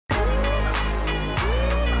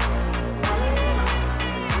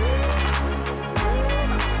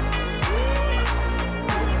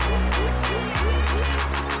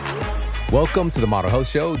Welcome to the Model Health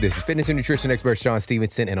Show. This is fitness and nutrition expert Shawn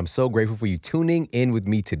Stevenson, and I'm so grateful for you tuning in with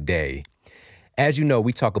me today. As you know,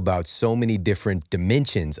 we talk about so many different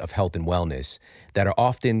dimensions of health and wellness that are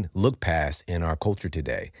often looked past in our culture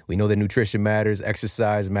today. We know that nutrition matters,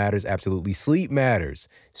 exercise matters, absolutely sleep matters,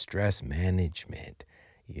 stress management,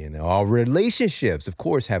 our relationships, of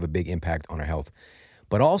course, have a big impact on our health.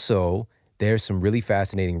 But also, there's some really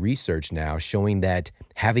fascinating research now showing that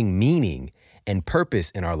having meaning and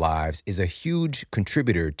purpose in our lives is a huge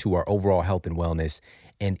contributor to our overall health and wellness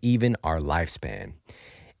and even our lifespan.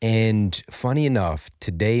 And funny enough,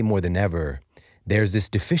 today more than ever, there's this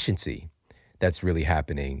deficiency that's really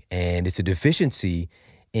happening. And it's a deficiency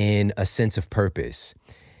in a sense of purpose.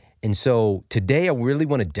 And so today I really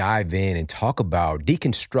want to dive in and talk about,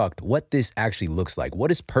 deconstruct what this actually looks like. What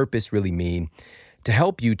does purpose really mean, to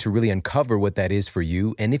help you to really uncover what that is for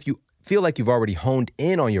you? And if you feel like you've already honed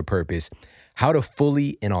in on your purpose, how to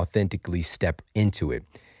fully and authentically step into it.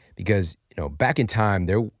 Because, back in time,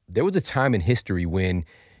 there was a time in history when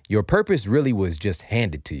your purpose really was just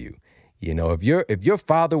handed to you. If your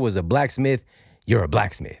father was a blacksmith, you're a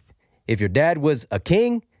blacksmith. If your dad was a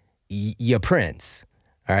king, you're a prince.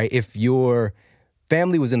 All right. If your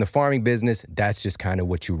family was in the farming business, that's just kind of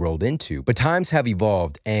what you rolled into. But times have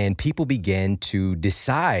evolved and people began to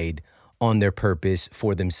decide on their purpose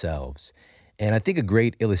for themselves. And I think a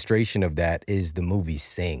great illustration of that is the movie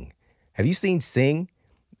Sing. Have you seen Sing?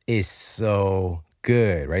 It's so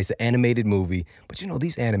good, right? It's an animated movie. But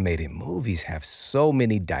these animated movies have so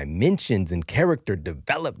many dimensions and character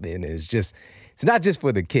development. It's not just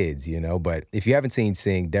for the kids, But if you haven't seen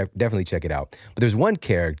Sing, definitely check it out. But there's one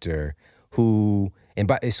character who,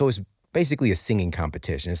 so it's basically a singing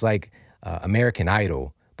competition. It's like American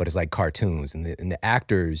Idol, but it's like cartoons. And the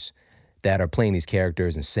actors that are playing these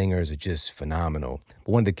characters and singers are just phenomenal.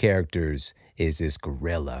 But one of the characters is this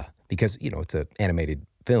gorilla because, it's an animated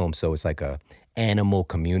film. So it's like a animal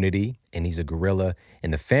community and he's a gorilla.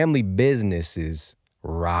 And the family business is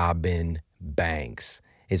robbing banks.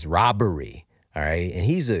 It's robbery, all right? And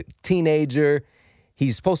he's a teenager.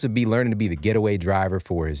 He's supposed to be learning to be the getaway driver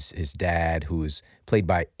for his dad, who's played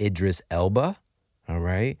by Idris Elba, all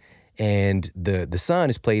right? And the son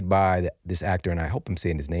is played by this actor, and I hope I'm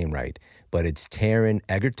saying his name right, but it's Taron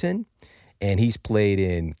Egerton, and he's played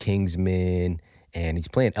in Kingsman, and he's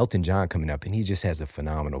playing Elton John coming up, and he just has a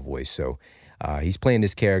phenomenal voice. So he's playing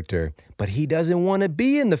this character, but he doesn't want to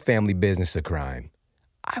be in the family business of crime.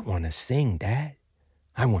 I want to sing, Dad.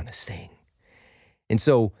 I want to sing. And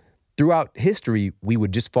so throughout history, we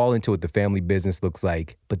would just fall into what the family business looks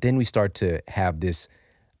like, but then we start to have this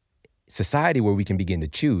society where we can begin to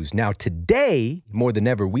choose. Now, today, more than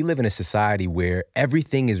ever, we live in a society where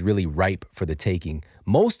everything is really ripe for the taking.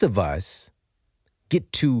 Most of us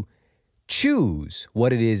get to choose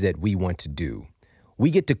what it is that we want to do. We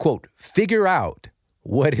get to, quote, figure out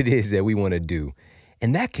what it is that we want to do.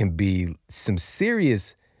 And that can be some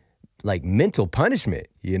serious, mental punishment.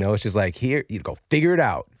 It's just like, here, you go, figure it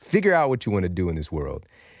out. Figure out what you want to do in this world.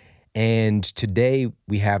 And today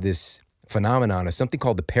we have this phenomenon of something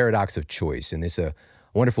called the paradox of choice. And it's a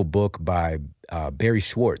wonderful book by Barry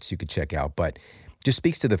Schwartz you could check out, but just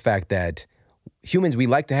speaks to the fact that humans, we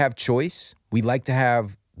like to have choice. We like to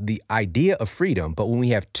have the idea of freedom, but when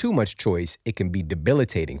we have too much choice, it can be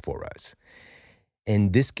debilitating for us.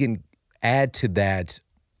 And this can add to that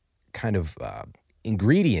kind of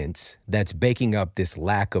ingredients that's baking up this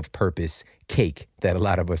lack of purpose cake that a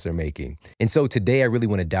lot of us are making. And so today I really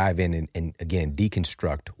want to dive in and again,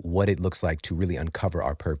 deconstruct what it looks like to really uncover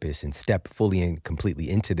our purpose and step fully and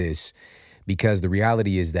completely into this, because the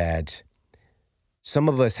reality is that some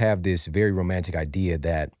of us have this very romantic idea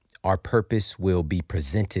that our purpose will be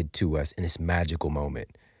presented to us in this magical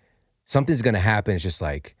moment. Something's going to happen. It's just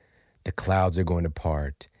like the clouds are going to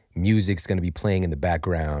part, music's going to be playing in the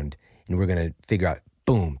background, and we're going to figure out,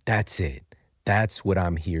 boom, that's it. That's what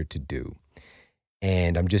I'm here to do.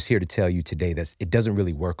 And I'm just here to tell you today that it doesn't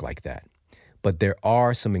really work like that. But there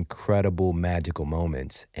are some incredible magical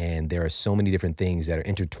moments, and there are so many different things that are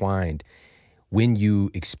intertwined when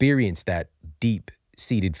you experience that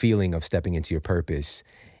deep-seated feeling of stepping into your purpose.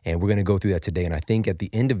 And we're going to go through that today. And I think at the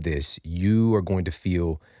end of this, you are going to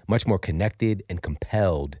feel much more connected and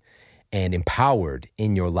compelled and empowered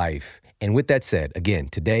in your life. And with that said, again,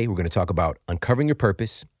 today we're going to talk about uncovering your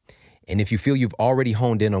purpose. And if you feel you've already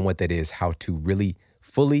honed in on what that is, how to really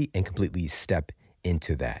fully and completely step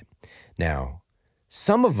into that. Now,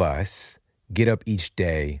 some of us get up each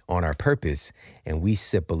day on our purpose and we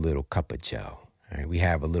sip a little cup of joe. All right, we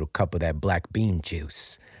have a little cup of that black bean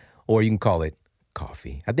juice, or you can call it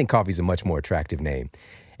coffee. I think coffee is a much more attractive name.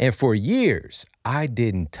 And for years, I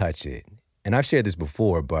didn't touch it. And I've shared this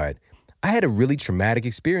before, but I had a really traumatic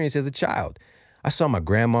experience as a child. I saw my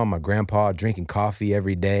grandma, my grandpa drinking coffee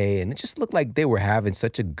every day, and it just looked like they were having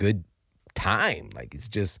such a good time. Like, it's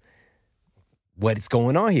just what is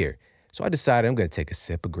going on here. So I decided I'm going to take a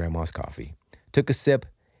sip of grandma's coffee. Took a sip,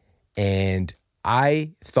 and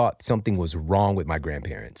I thought something was wrong with my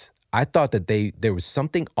grandparents. I thought that there was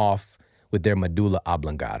something off with their medulla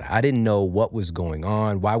oblongata. I didn't know what was going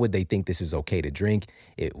on. Why would they think this is okay to drink?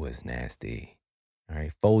 It was nasty. All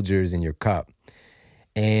right, Folgers in your cup.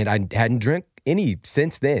 And I hadn't drank any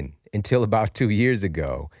since then until about 2 years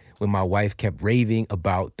ago when my wife kept raving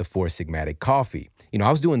about the Four Sigmatic coffee. You know,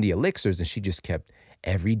 I was doing the elixirs and she just kept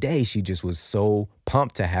every day. She just was so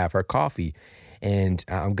pumped to have her coffee. And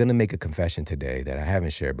I'm going to make a confession today that I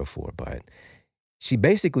haven't shared before, but she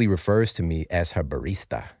basically refers to me as her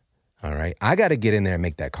barista. All right. I got to get in there and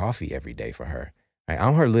make that coffee every day for her. Right?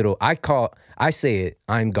 I'm her little, I say it,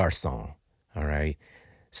 I'm garçon. All right.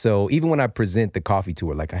 So even when I present the coffee to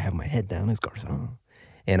her, like I have my head down as garçon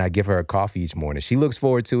and I give her a coffee each morning, she looks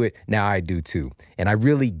forward to it. Now I do too. And I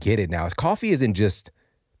really get it now. Coffee isn't just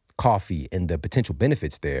coffee and the potential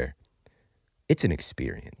benefits there. It's an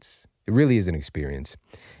experience. It really is an experience.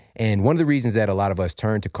 And one of the reasons that a lot of us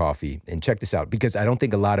turn to coffee, and check this out, because I don't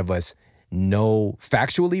think a lot of us know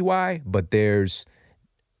factually why, but there's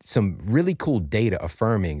some really cool data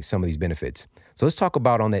affirming some of these benefits. So let's talk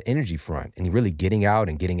about on that energy front and really getting out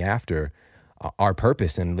and getting after our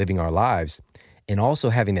purpose and living our lives, and also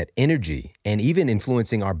having that energy and even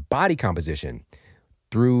influencing our body composition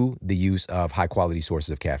through the use of high quality sources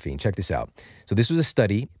of caffeine. Check this out. So this was a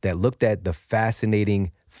study that looked at the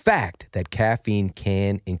fascinating fact that caffeine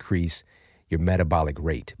can increase your metabolic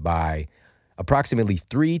rate by approximately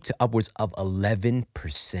 3 to upwards of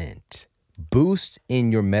 11%. Boost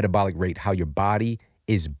in your metabolic rate, how your body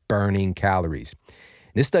is burning calories.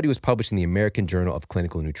 This study was published in the American Journal of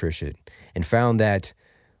Clinical Nutrition and found that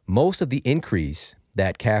most of the increase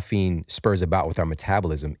that caffeine spurs about with our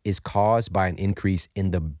metabolism is caused by an increase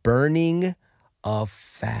in the burning of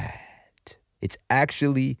fat. It's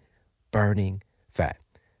actually burning fat.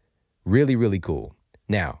 Really, really cool.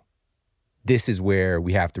 Now, this is where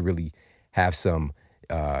we have to really have some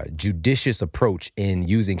judicious approach in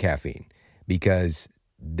using caffeine, because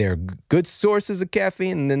there are good sources of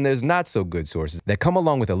caffeine and then there's not so good sources that come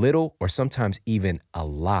along with a little or sometimes even a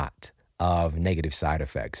lot of negative side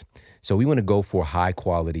effects. So we want to go for high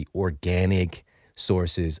quality organic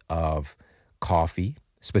sources of coffee,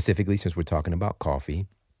 specifically since we're talking about coffee,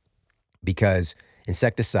 because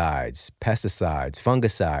insecticides, pesticides,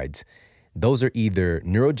 fungicides, those are either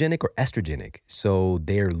neurogenic or estrogenic. So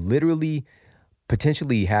they're literally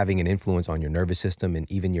potentially having an influence on your nervous system and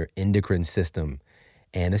even your endocrine system.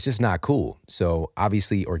 And it's just not cool. So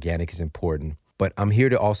obviously organic is important, but I'm here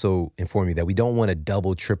to also inform you that we don't want to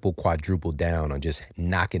double, triple, quadruple down on just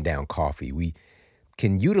knocking down coffee. We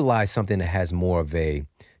can utilize something that has more of a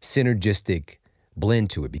synergistic blend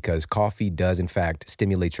to it, because coffee does in fact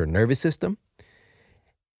stimulate your nervous system,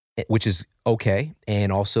 which is okay.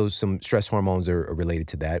 And also some stress hormones are related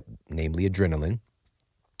to that, namely adrenaline.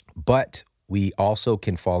 But we also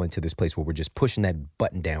can fall into this place where we're just pushing that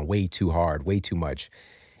button down way too hard, way too much,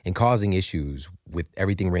 and causing issues with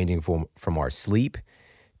everything ranging from our sleep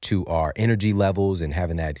to our energy levels, and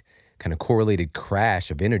having that kind of correlated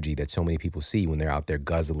crash of energy that so many people see when they're out there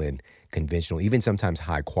guzzling conventional, even sometimes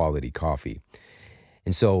high quality coffee.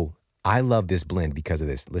 And so I love this blend because of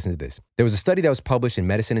this. Listen to this. There was a study that was published in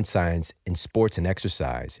Medicine and Science in Sports and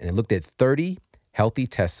Exercise, and it looked at 30 healthy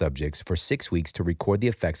test subjects for 6 weeks to record the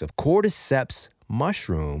effects of cordyceps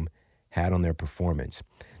mushroom had on their performance.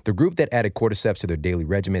 The group that added cordyceps to their daily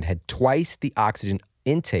regimen had twice the oxygen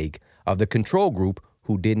intake of the control group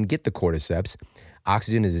who didn't get the cordyceps.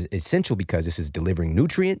 Oxygen is essential because this is delivering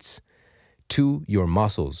nutrients to your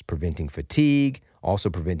muscles, preventing fatigue, also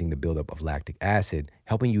preventing the buildup of lactic acid,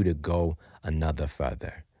 helping you to go another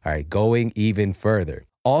further. All right, going even further.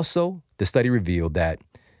 Also, the study revealed that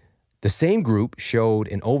the same group showed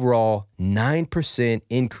an overall 9%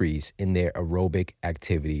 increase in their aerobic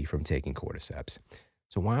activity from taking cordyceps.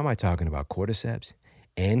 So why am I talking about cordyceps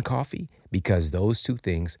and coffee? Because those two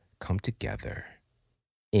things come together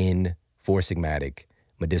in Four Sigmatic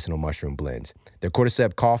medicinal mushroom blends. Their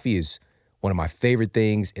cordyceps coffee is one of my favorite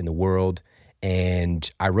things in the world, and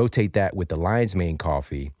I rotate that with the lion's mane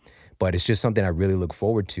coffee, but it's just something I really look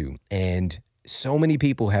forward to. And so many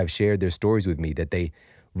people have shared their stories with me that they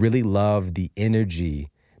really love the energy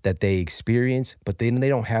that they experience, but then they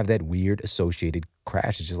don't have that weird associated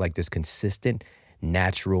crash. It's just like this consistent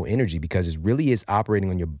natural energy, because it really is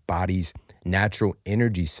operating on your body's natural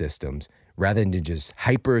energy systems rather than just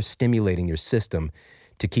hyper stimulating your system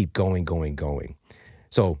to keep going, going, going.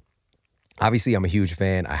 So obviously, I'm a huge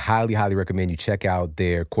fan. I highly, highly recommend you check out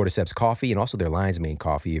their cordyceps coffee and also their lion's mane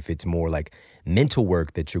coffee if it's more like mental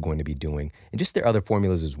work that you're going to be doing, and just their other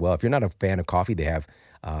formulas as well. If you're not a fan of coffee, they have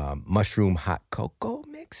mushroom hot cocoa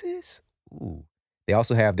mixes. Ooh. They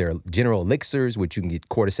also have their general elixirs, which you can get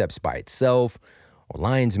cordyceps by itself, or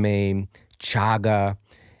lion's mane, chaga.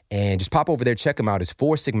 And just pop over there, check them out. It's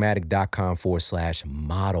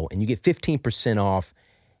foursigmatic.com/model, and you get 15% off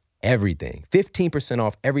everything. 15%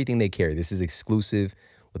 off everything they carry. This is exclusive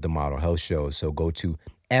with the Model Health Show. So go to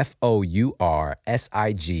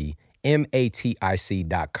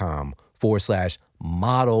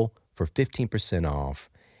foursigmatic.com/model for 15%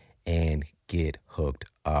 off and get hooked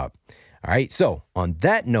up. All right. So on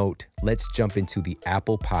that note, let's jump into the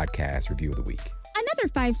Apple Podcast Review of the Week. Another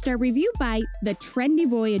 5-star review by The Trendy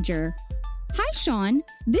Voyager. Hi, Shawn.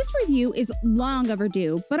 This review is long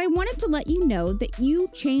overdue, but I wanted to let you know that you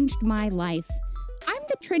changed my life. I'm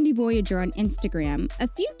The Trendy Voyager on Instagram. A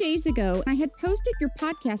few days ago, I had posted your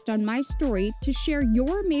podcast on my story to share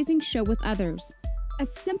your amazing show with others. A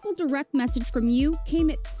simple direct message from you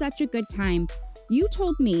came at such a good time. You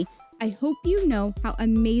told me, "I hope you know how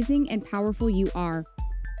amazing and powerful you are."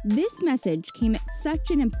 This message came at such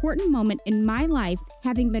an important moment in my life,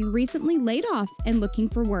 having been recently laid off and looking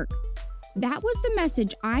for work. That was the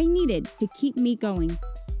message I needed to keep me going.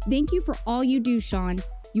 Thank you for all you do, Shawn.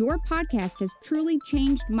 Your podcast has truly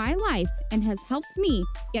changed my life and has helped me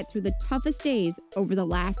get through the toughest days over the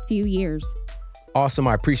last few years. Awesome.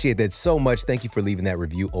 I appreciate that so much. Thank you for leaving that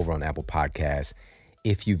review over on Apple Podcasts.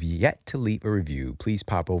 If you've yet to leave a review, please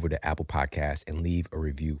pop over to Apple Podcasts and leave a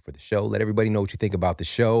review for the show. Let everybody know what you think about the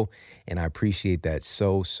show, and I appreciate that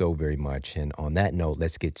so, so very much. And on that note,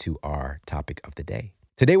 let's get to our topic of the day.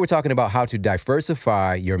 Today, we're talking about how to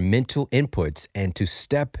diversify your mental inputs and to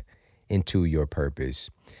step into your purpose.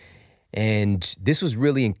 And this was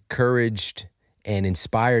really encouraged and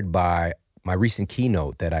inspired by my recent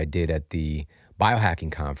keynote that I did at the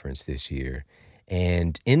biohacking conference this year.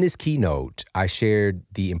 And in this keynote, I shared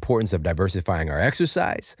the importance of diversifying our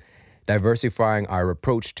exercise, diversifying our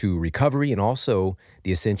approach to recovery, and also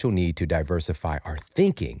the essential need to diversify our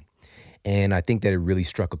thinking. And I think that it really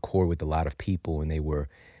struck a chord with a lot of people, and they were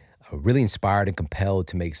really inspired and compelled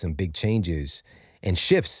to make some big changes and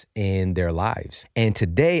shifts in their lives. And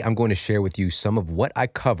today, I'm going to share with you some of what I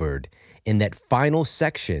covered in that final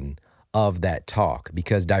section of that talk,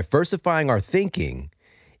 because diversifying our thinking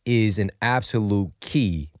is an absolute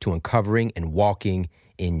key to uncovering and walking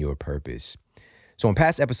in your purpose. So in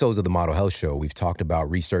past episodes of the Model Health Show, we've talked about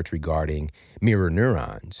research regarding mirror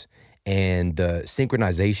neurons and the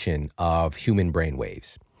synchronization of human brain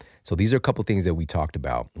waves. So these are a couple things that we talked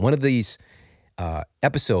about. One of these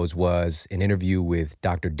episodes was an interview with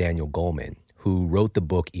Dr. Daniel Goleman, who wrote the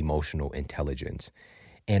book Emotional Intelligence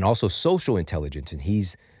and also Social Intelligence. And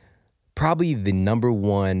he's probably the number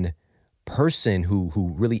one person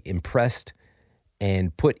who really impressed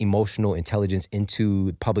and put emotional intelligence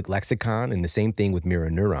into public lexicon, and the same thing with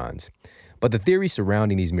mirror neurons. But the theory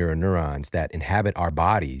surrounding these mirror neurons that inhabit our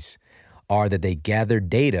bodies are that they gather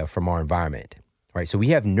data from our environment, right? So we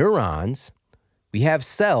have neurons, we have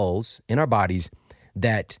cells in our bodies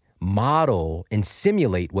that model and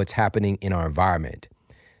simulate what's happening in our environment.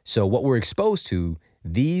 So what we're exposed to,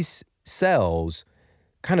 these cells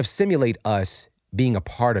kind of simulate us being a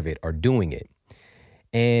part of it or doing it.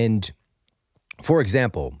 And for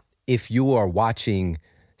example, if you are watching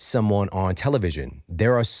someone on television,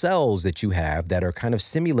 there are cells that you have that are kind of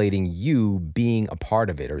simulating you being a part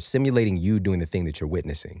of it or simulating you doing the thing that you're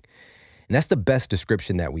witnessing. And that's the best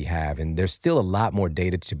description that we have. And there's still a lot more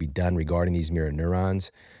data to be done regarding these mirror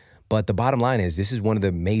neurons. But the bottom line is this is one of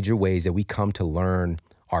the major ways that we come to learn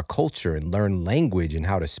our culture and learn language and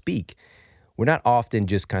how to speak. We're not often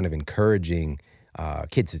just kind of encouraging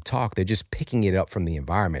kids to talk. They're just picking it up from the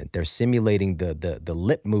environment. They're simulating the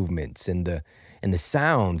lip movements and the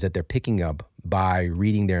sounds that they're picking up by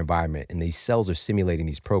reading their environment. And these cells are simulating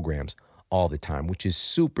these programs all the time, which is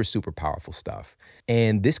super, super powerful stuff.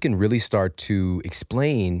 And this can really start to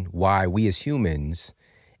explain why we as humans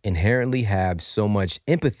inherently have so much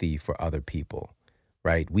empathy for other people,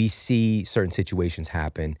 right? We see certain situations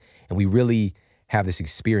happen and we really have this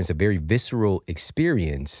experience, a very visceral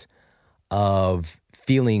experience of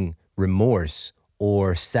feeling remorse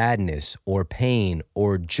or sadness or pain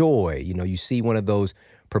or joy. You know, you see one of those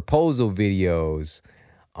proposal videos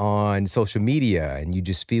on social media and you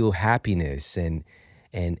just feel happiness and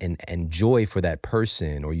joy for that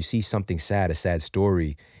person, or you see something sad, a sad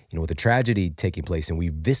story, you know, with a tragedy taking place, and we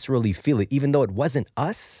viscerally feel it, even though it wasn't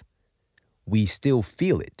us. we still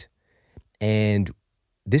feel it. And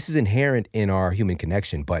this is inherent in our human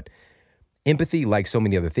connection, but empathy, like so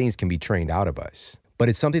many other things, can be trained out of us. But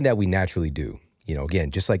it's something that we naturally do. You know, again,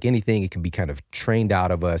 just like anything, it can be kind of trained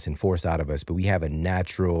out of us and forced out of us, but we have a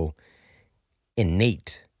natural,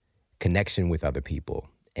 innate connection with other people.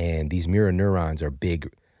 And these mirror neurons are a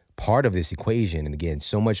big part of this equation. And again,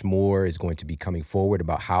 so much more is going to be coming forward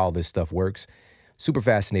about how this stuff works. Super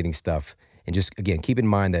fascinating stuff. And just, again, keep in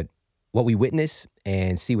mind that what we witness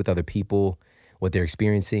and see with other people, what they're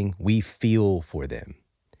experiencing, we feel for them.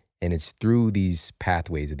 And it's through these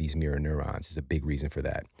pathways of these mirror neurons is a big reason for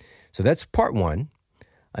that. So that's part one.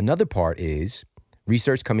 Another part is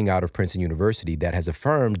research coming out of Princeton University that has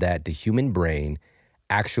affirmed that the human brain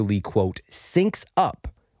actually, quote, syncs up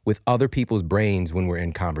with other people's brains when we're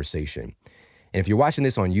in conversation. And if you're watching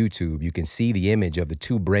this on YouTube, you can see the image of the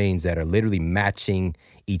two brains that are literally matching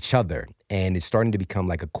each other. And it's starting to become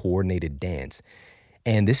like a coordinated dance.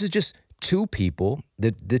 And this is just two people,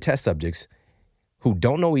 the test subjects, who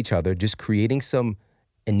don't know each other, just creating some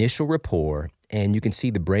initial rapport. And you can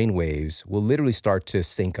see the brain waves will literally start to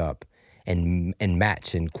sync up and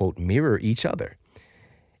match and, quote, mirror each other.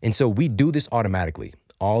 And so we do this automatically.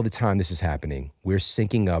 All the time this is happening, we're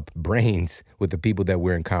syncing up brains with the people that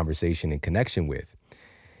we're in conversation and connection with.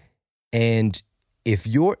 And if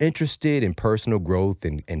you're interested in personal growth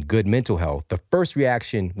and good mental health, the first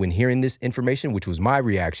reaction when hearing this information, which was my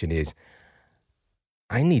reaction, is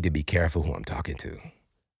I need to be careful who I'm talking to.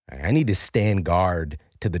 I need to stand guard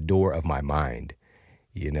to the door of my mind,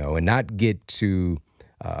 and not get to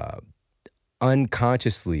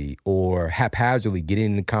unconsciously or haphazardly get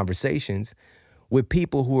into conversations with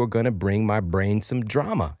people who are going to bring my brain some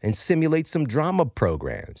drama and simulate some drama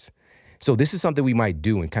programs. So this is something we might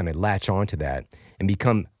do and kind of latch onto that and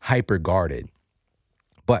become hyper guarded.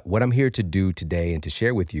 But what I'm here to do today and to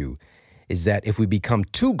share with you is that if we become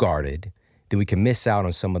too guarded, then we can miss out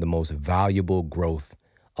on some of the most valuable growth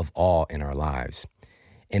of all in our lives.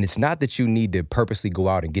 And it's not that you need to purposely go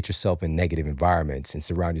out and get yourself in negative environments and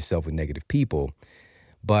surround yourself with negative people.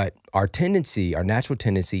 But our natural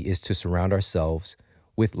tendency is to surround ourselves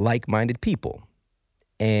with like-minded people.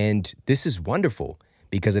 And this is wonderful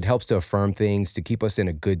because it helps to affirm things, to keep us in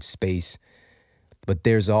a good space. But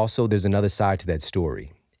there's another side to that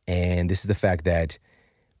story. And this is the fact that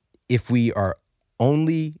if we are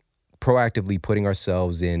only proactively putting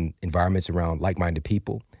ourselves in environments around like-minded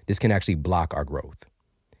people, this can actually block our growth.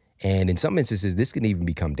 And in some instances, this can even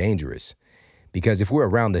become dangerous because if we're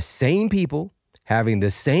around the same people, having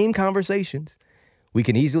the same conversations, we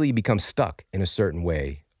can easily become stuck in a certain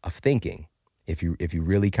way of thinking if you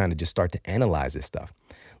really kind of just start to analyze this stuff.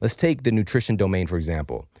 Let's take the nutrition domain, for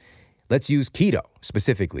example. Let's use keto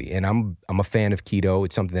specifically. And I'm a fan of keto.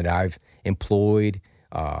 It's something that I've employed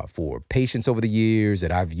for patients over the years,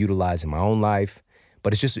 that I've utilized in my own life.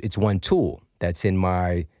 But it's one tool that's in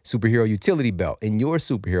my superhero utility belt, in your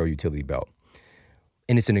superhero utility belt.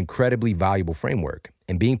 And it's an incredibly valuable framework.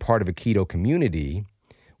 And being part of a keto community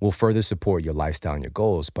will further support your lifestyle and your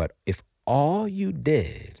goals. But if all you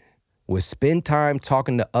did was spend time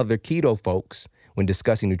talking to other keto folks when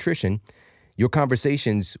discussing nutrition, your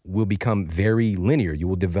conversations will become very linear. You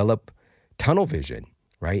will develop tunnel vision,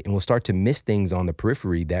 right? And we'll start to miss things on the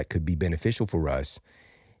periphery that could be beneficial for us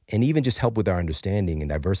and even just help with our understanding and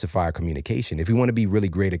diversify our communication. If we want to be really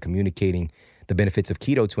great at communicating the benefits of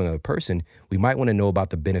keto to another person, we might want to know about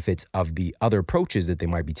the benefits of the other approaches that they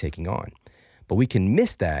might be taking on. But we can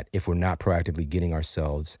miss that if we're not proactively getting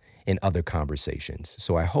ourselves in other conversations.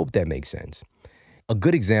 So I hope that makes sense. A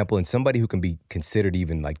good example, and somebody who can be considered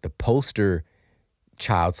even like the poster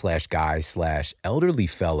child/guy/elderly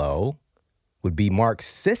fellow, would be Mark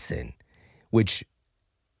Sisson, which,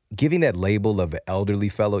 giving that label of an elderly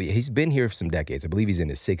fellow, he's been here for some decades. I believe he's in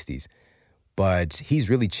his 60s. But he's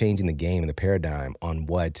really changing the game and the paradigm on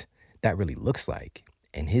what that really looks like.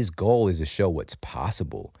 And his goal is to show what's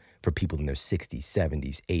possible for people in their 60s,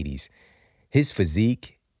 70s, 80s. His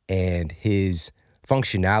physique and his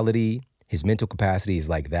functionality, his mental capacity is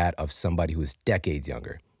like that of somebody who is decades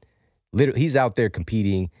younger. Literally, he's out there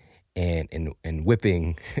competing and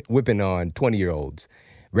whipping on 20-year-olds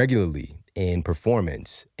regularly in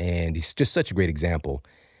performance. And he's just such a great example.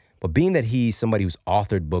 But being that he's somebody who's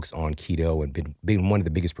authored books on keto and been one of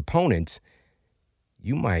the biggest proponents,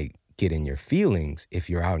 you might get in your feelings if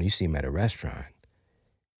you're out and you see him at a restaurant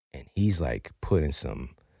and he's like putting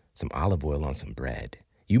some olive oil on some bread.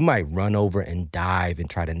 You might run over and dive and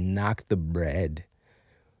try to knock the bread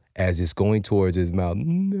as it's going towards his mouth,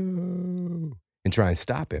 no, and try and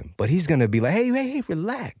stop him. But he's going to be like, hey,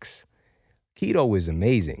 relax. Keto is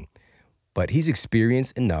amazing. but he's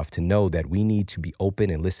experienced enough to know that we need to be open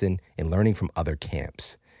and listen and learning from other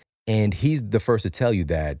camps. And he's the first to tell you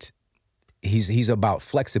that he's about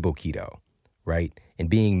flexible keto, right? And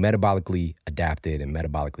being metabolically adapted and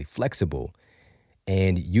metabolically flexible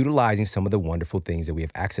and utilizing some of the wonderful things that we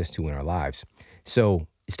have access to in our lives. So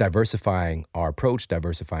it's diversifying our approach,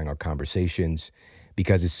 diversifying our conversations,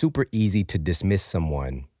 because it's super easy to dismiss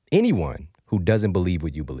someone, anyone who doesn't believe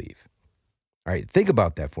what you believe. All right, think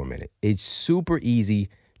about that for a minute. It's super easy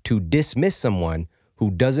to dismiss someone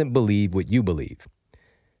who doesn't believe what you believe.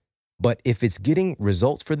 But if it's getting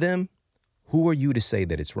results for them, who are you to say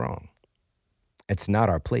that it's wrong? It's not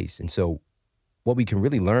our place. And so what we can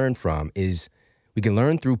really learn from is we can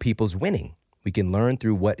learn through people's winning. We can learn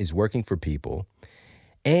through what is working for people.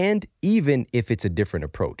 And even if it's a different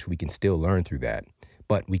approach, we can still learn through that.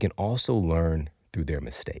 But we can also learn through their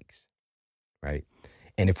mistakes, right?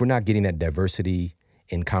 And if we're not getting that diversity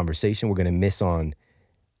in conversation, we're going to miss on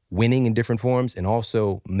winning in different forms and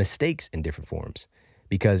also mistakes in different forms,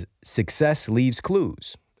 because success leaves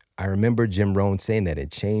clues. I remember Jim Rohn saying that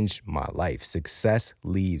it changed my life. Success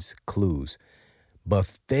leaves clues, but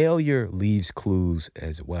failure leaves clues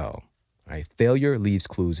as well, right? Failure leaves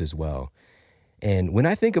clues as well. And when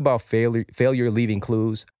I think about failure leaving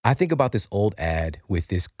clues, I think about this old ad with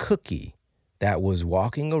this cookie that was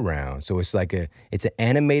walking around. So it's it's an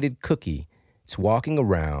animated cookie. It's walking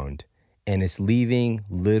around and it's leaving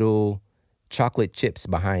little chocolate chips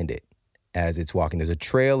behind it as it's walking. There's a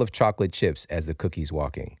trail of chocolate chips as the cookie's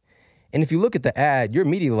walking. And if you look at the ad, you're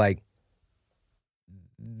immediately like,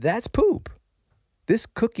 that's poop. This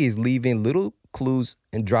cookie is leaving little clues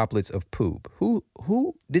and droplets of poop. Who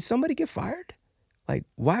did somebody get fired? Like,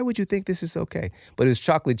 why would you think this is okay? But it was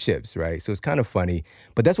chocolate chips, right? So it's kind of funny.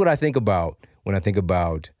 But that's what I think about when I think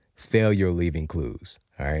about failure leaving clues.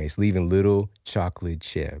 All right, it's leaving little chocolate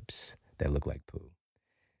chips that look like poo.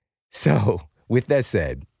 So with that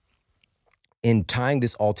said, in tying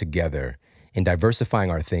this all together and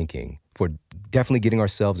diversifying our thinking for definitely getting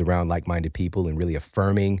ourselves around like-minded people and really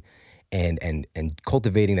affirming and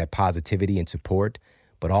cultivating that positivity and support,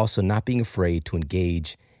 but also not being afraid to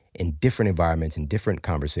engage in different environments and different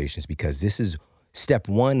conversations, because this is step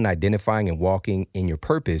one in identifying and walking in your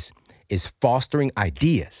purpose is fostering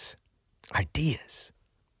ideas. Ideas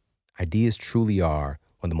truly are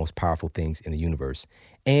one of the most powerful things in the universe,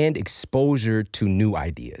 and exposure to new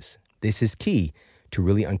ideas. This is key to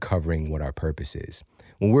really uncovering what our purpose is.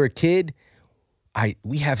 When we're a kid,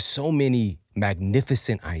 we have so many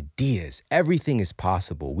magnificent ideas. Everything is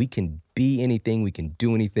possible. We can be anything. We can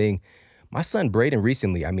do anything. My son Braden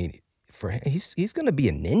recently, for him, he's going to be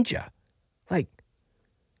a ninja. Like,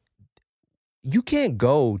 you can't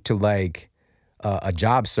go to a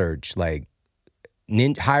job search,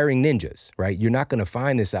 hiring ninjas, right? You're not going to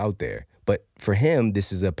find this out there. But for him,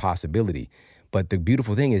 this is a possibility. But the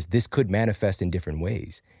beautiful thing is this could manifest in different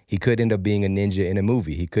ways. He could end up being a ninja in a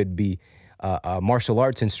movie. He could be a martial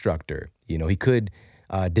arts instructor. He could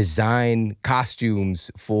design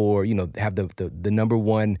costumes for, have the number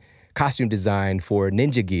one costume design for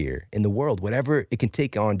ninja gear in the world, whatever. It can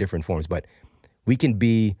take on different forms. But we can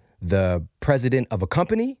be the president of a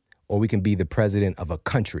company, or we can be the president of a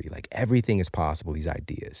country. Like, everything is possible, these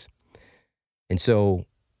ideas. And so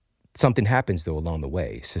something happens, though, along the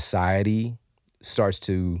way. Society starts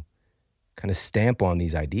to kind of stamp on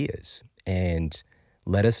these ideas and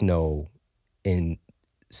let us know in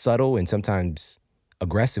subtle and sometimes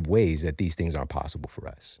aggressive ways that these things aren't possible for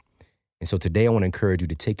us. And so today I want to encourage you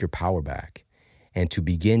to take your power back and to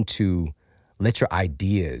begin to let your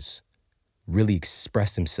ideas really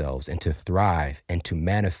express themselves and to thrive and to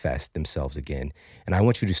manifest themselves again. And I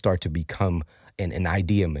want you to start to become an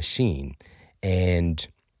idea machine. And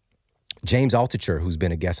James Altucher, who's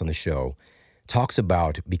been a guest on the show, talks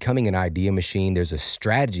about becoming an idea machine. There's a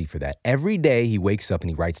strategy for that. Every day he wakes up and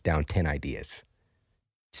he writes down 10 ideas.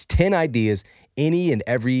 It's 10 ideas, any and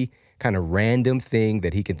every kind of random thing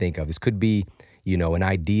that he can think of. This could be, an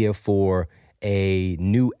idea for a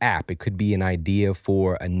new app. It could be an idea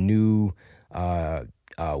for a new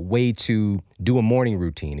way to do a morning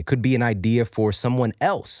routine. It could be an idea for someone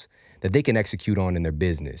else that they can execute on in their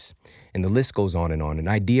business. And the list goes on and on. An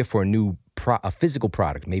idea for a physical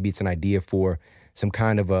product. Maybe it's an idea for some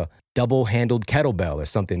kind of a double-handled kettlebell or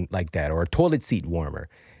something like that, or a toilet seat warmer.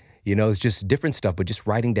 It's just different stuff, but just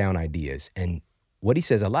writing down ideas. And what he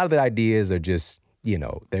says, a lot of the ideas are just,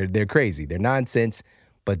 they're crazy. They're nonsense,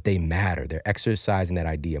 but they matter. They're exercising that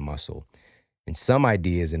idea muscle. And some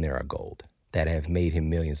ideas in there are gold that have made him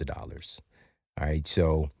millions of dollars. All right.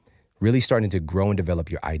 So really starting to grow and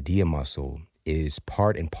develop your idea muscle is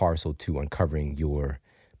part and parcel to uncovering your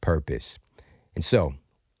purpose. And so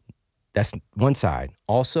that's one side.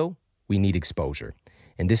 Also, we need exposure.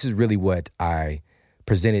 And this is really what I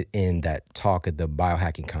presented in that talk at the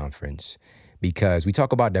biohacking conference, because we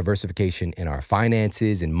talk about diversification in our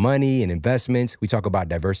finances and money and investments. We talk about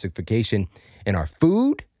diversification in our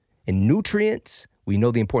food and nutrients. We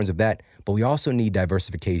know the importance of that, but we also need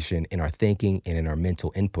diversification in our thinking and in our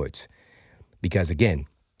mental inputs. Because again,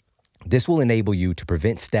 this will enable you to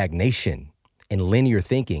prevent stagnation and linear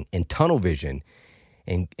thinking and tunnel vision,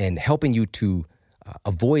 and helping you to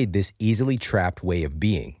avoid this easily trapped way of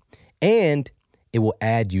being. And it will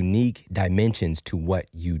add unique dimensions to what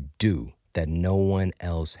you do that no one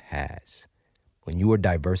else has. When you are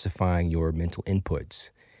diversifying your mental inputs,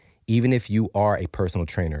 even if you are a personal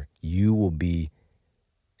trainer, you will be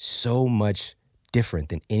so much different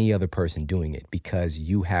than any other person doing it, because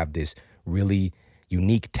you have this really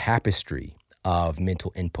unique tapestry of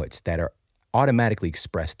mental inputs that are automatically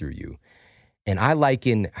expressed through you. And I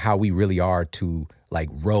liken how we really are to like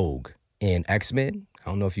Rogue in X-Men. I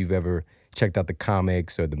don't know if you've ever checked out the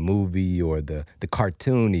comics or the movie or the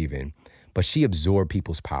cartoon even, but she absorbed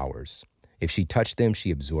people's powers. If she touched them,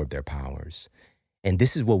 she absorbed their powers. And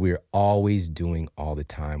this is what we're always doing all the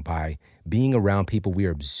time. By being around people, we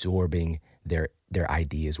are absorbing their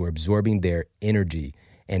ideas. We're absorbing their energy,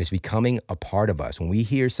 and it's becoming a part of us. When we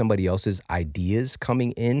hear somebody else's ideas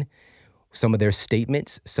coming in, some of their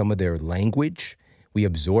statements, some of their language, we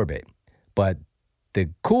absorb it. But the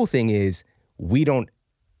cool thing is, when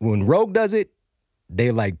Rogue does it,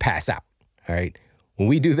 they like pass out, all right? When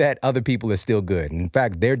we do that, other people are still good. And in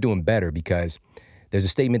fact, they're doing better, because there's a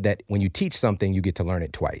statement that when you teach something, you get to learn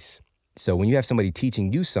it twice. So when you have somebody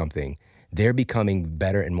teaching you something, they're becoming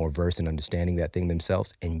better and more versed in understanding that thing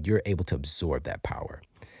themselves, and you're able to absorb that power.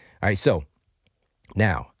 All right, so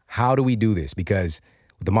now, how do we do this? Because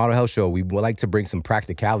with the Model Health Show, we would like to bring some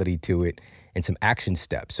practicality to it and some action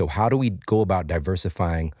steps. So how do we go about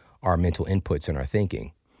diversifying our mental inputs and our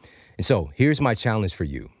thinking? And so here's my challenge for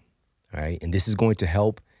you, all right? And this is going to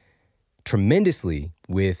help tremendously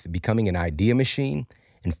with becoming an idea machine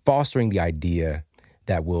and fostering the idea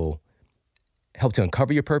that will help to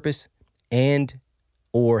uncover your purpose and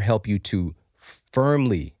or help you to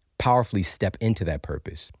firmly, powerfully step into that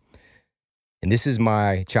purpose. And this is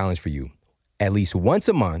my challenge for you. At least once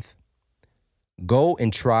a month, go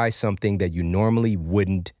and try something that you normally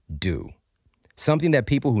wouldn't do. Something that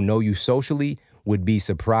people who know you socially would be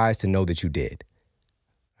surprised to know that you did.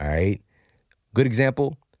 All right? Good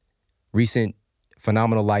example, recent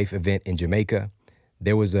Phenomenal Life event in Jamaica.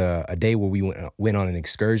 There was a day where we went on an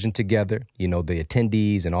excursion together, you know, the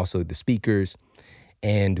attendees and also the speakers.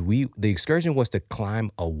 And the excursion was to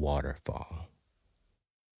climb a waterfall.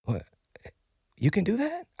 What? You can do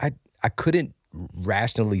that? I couldn't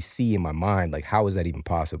rationally see in my mind, like, how is that even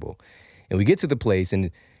possible? And we get to the place, and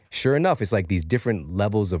sure enough, it's like these different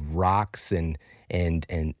levels of rocks and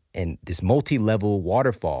this multi-level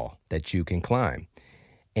waterfall that you can climb.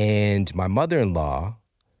 And my mother-in-law,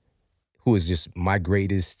 who is just my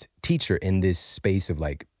greatest teacher in this space of,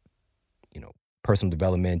 like, you know, personal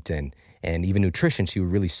development and even nutrition, she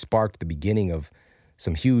really sparked the beginning of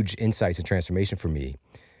some huge insights and transformation for me.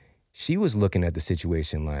 She was looking at the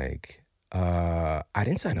situation like, I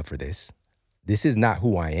didn't sign up for this. This is not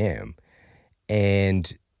who I am.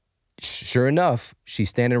 And sure enough, she's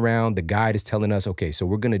standing around. The guide is telling us, okay, so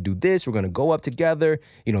we're going to do this. We're going to go up together.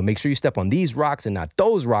 You know, make sure you step on these rocks and not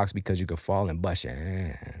those rocks, because you could fall and bust your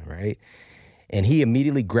hand, right? And he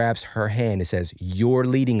immediately grabs her hand and says, "You're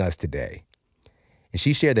leading us today." And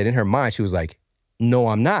she shared that in her mind. She was like, "No,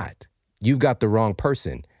 I'm not. You've got the wrong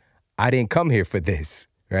person. I didn't come here for this."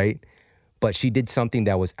 Right? But she did something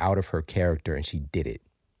that was out of her character, and she did it,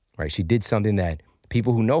 right? She did something that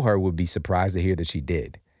people who know her would be surprised to hear that she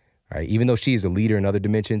did, right? Even though she is a leader in other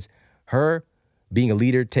dimensions, her being a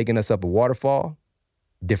leader, taking us up a waterfall,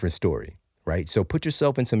 different story, right? So put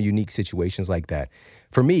yourself in some unique situations like that.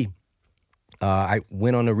 For me, I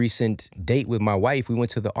went on a recent date with my wife. We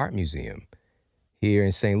went to the art museum here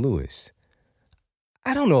in St. Louis.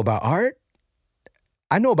 I don't know about art.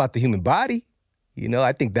 I know about the human body. You know,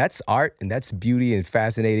 I think that's art and that's beauty and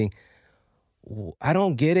fascinating. I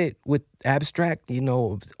don't get it with abstract, you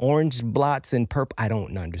know, orange blots and purple. I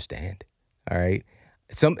don't understand. All right.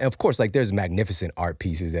 Of course, like, there's magnificent art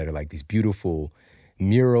pieces that are like these beautiful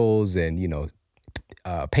murals and, you know,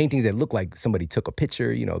 paintings that look like somebody took a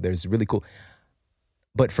picture. You know, there's really cool.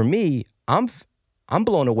 But for me, I'm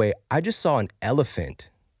blown away. I just saw an elephant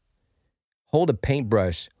hold a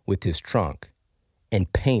paintbrush with his trunk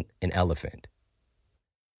and paint an elephant.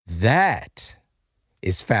 That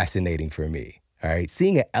is fascinating for me, all right?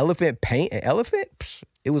 Seeing an elephant paint an elephant,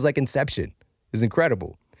 It was like Inception. It was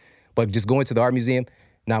incredible. But just going to the art museum,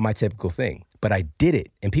 not my typical thing. But I did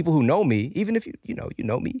it. And people who know me, even if you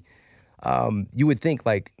know me, you would think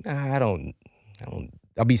like, nah,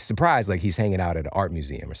 I'll be surprised like he's hanging out at an art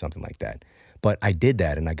museum or something like that. But I did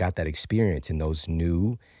that and I got that experience and those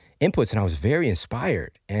new inputs and I was very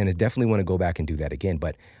inspired and I definitely want to go back and do that again.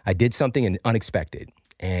 But I did something unexpected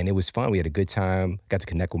and it was fun. We had a good time, got to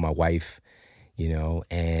connect with my wife,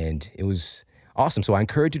 and it was awesome. So I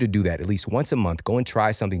encourage you to do that at least once a month. Go and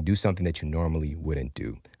try something, do something that you normally wouldn't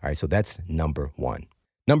do. All right, so that's number one.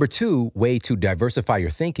 Number two way to diversify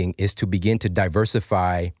your thinking is to begin to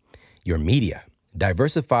diversify your media.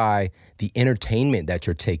 Diversify the entertainment that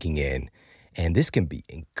you're taking in. And this can be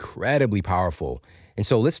incredibly powerful. And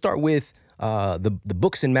so let's start with the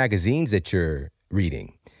books and magazines that you're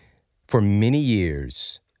reading. For many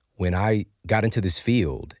years, when I got into this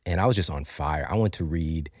field and I was just on fire, I wanted to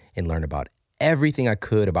read and learn about everything I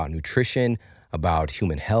could about nutrition, about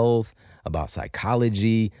human health, about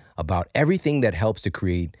psychology, about everything that helps to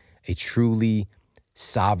create a truly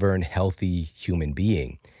sovereign, healthy human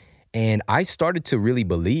being. And I started to really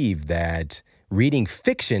believe that reading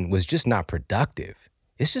fiction was just not productive.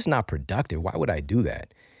 It's just not productive. Why would I do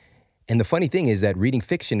that? And the funny thing is that reading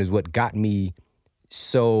fiction is what got me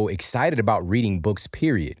so excited about reading books,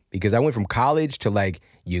 period. Because I went from college to like,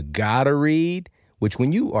 you gotta read, which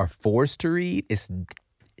when you are forced to read, it's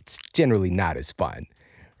generally not as fun,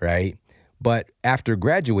 right? But after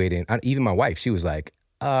graduating, even my wife, she was like,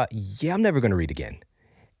 yeah, I'm never gonna read again.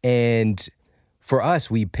 And for us,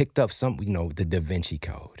 we picked up the Da Vinci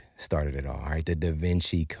Code started it all right? The Da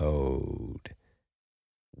Vinci Code.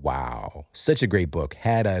 Wow. Such a great book.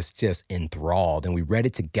 Had us just enthralled. And we read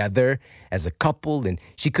it together as a couple. And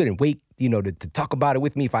she couldn't wait, to talk about it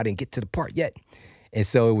with me if I didn't get to the part yet. And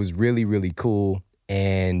so it was really, really cool.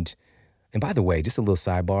 And by the way, just a little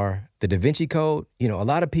sidebar, the Da Vinci Code, a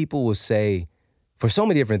lot of people will say for so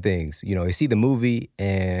many different things, they see the movie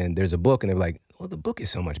and there's a book and they're like, well, the book is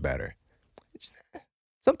so much better.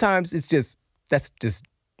 Sometimes it's just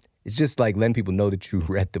like letting people know that you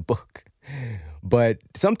read the book. But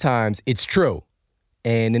sometimes it's true.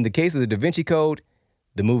 And in the case of the Da Vinci Code,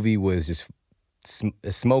 the movie was just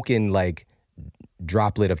a smoking like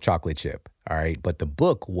droplet of chocolate chip. All right. But the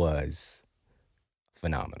book was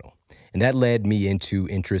phenomenal. And that led me into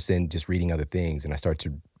interest in just reading other things. And I started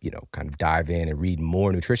to, kind of dive in and read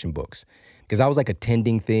more nutrition books because I was like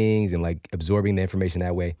attending things and like absorbing the information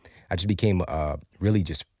that way. I just became a really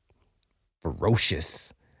just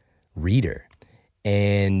ferocious reader.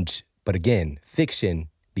 But again, fiction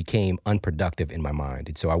became unproductive in my mind.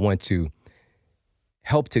 And so I want to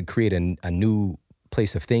help to create a new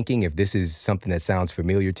place of thinking. If this is something that sounds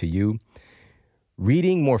familiar to you,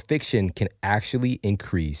 reading more fiction can actually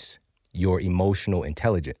increase your emotional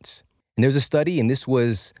intelligence. And there's a study, and this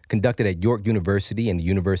was conducted at York University and the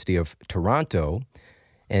University of Toronto.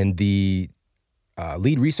 And the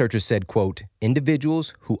lead researcher said, quote,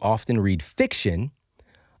 individuals who often read fiction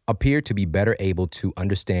appear to be better able to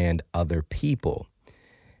understand other people,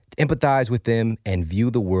 to empathize with them, and view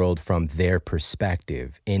the world from their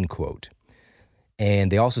perspective, end quote.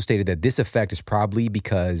 And they also stated that this effect is probably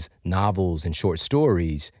because novels and short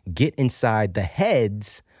stories get inside the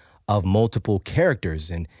heads of multiple characters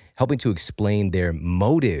and helping to explain their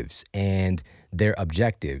motives and their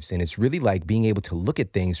objectives. And it's really like being able to look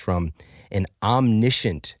at things from an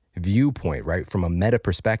omniscient viewpoint, right? From a meta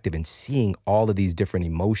perspective and seeing all of these different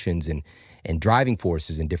emotions and driving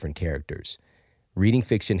forces in different characters. Reading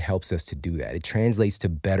fiction helps us to do that. It translates to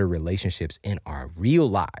better relationships in our real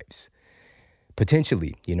lives,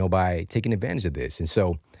 potentially, by taking advantage of this. And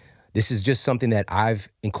so this is just something that I've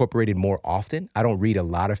incorporated more often. I don't read a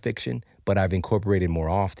lot of fiction, but I've incorporated more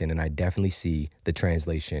often, and I definitely see the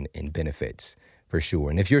translation and benefits for sure.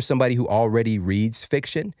 And if you're somebody who already reads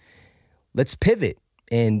fiction, let's pivot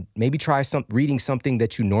and maybe try reading something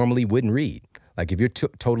that you normally wouldn't read. Like if you're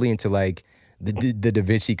totally into like the Da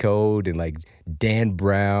Vinci Code and like Dan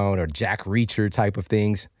Brown or Jack Reacher type of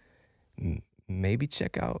things, maybe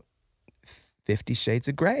check out 50 Shades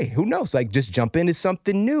of Grey. Who knows? Like just jump into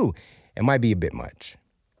something new. It might be a bit much.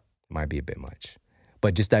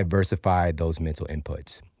 But just diversify those mental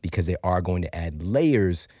inputs because they are going to add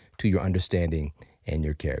layers to your understanding and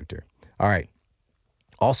your character. All right.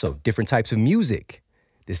 Also, different types of music.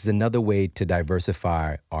 This is another way to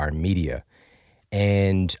diversify our media.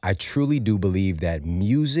 And I truly do believe that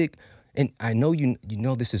music, and I know you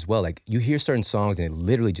know this as well, like you hear certain songs and it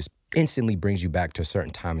literally just instantly brings you back to a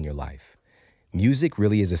certain time in your life. Music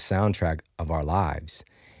really is a soundtrack of our lives.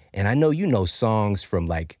 And I know songs from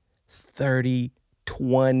like 30,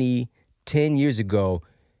 20, 10 years ago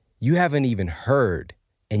you haven't even heard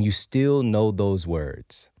and you still know those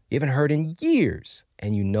words. You haven't heard in years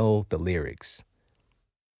and you know the lyrics.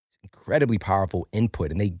 Incredibly powerful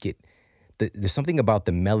input, and there's something about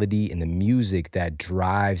the melody and the music that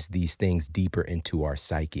drives these things deeper into our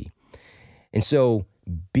psyche. And so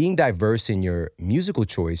being diverse in your musical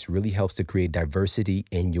choice really helps to create diversity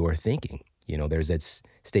in your thinking. There's that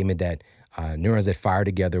statement that neurons that fire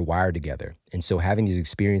together, wire together. And so having these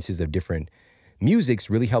experiences of different musics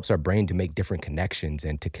really helps our brain to make different connections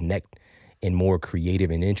and to connect in more creative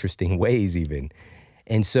and interesting ways even.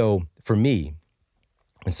 And so for me,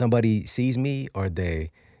 when somebody sees me or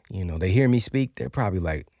they hear me speak, they're probably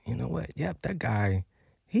like, you know what? Yep, that guy,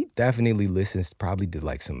 he definitely listens probably to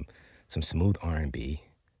like some smooth R&B,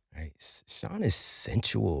 right? Shawn is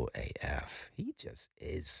sensual AF. He just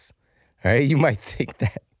is, right? You might think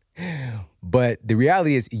that. But the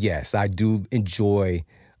reality is, yes, I do enjoy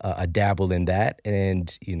a dabble in that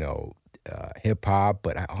and, hip hop,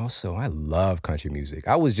 but I love country music.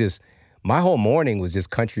 My whole morning was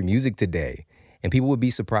just country music today. And people would be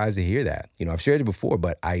surprised to hear that. I've shared it before,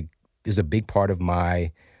 but it was a big part of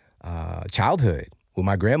my childhood with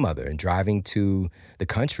my grandmother and driving to the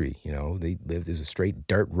country. There's a straight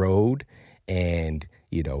dirt road and,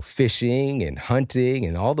 fishing and hunting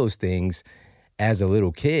and all those things as a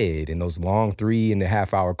little kid, and those long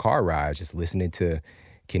 3.5-hour car rides, just listening to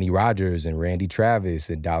Kenny Rogers and Randy Travis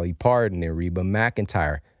and Dolly Parton and Reba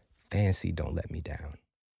McEntire. Fancy Don't Let Me Down.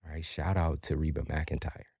 All right. Shout out to Reba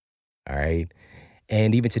McEntire. All right.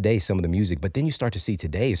 And even today, some of the music. But then you start to see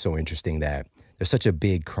today is so interesting that there's such a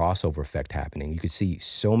big crossover effect happening. You could see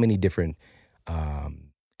so many different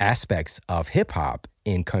aspects of hip hop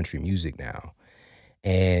in country music now.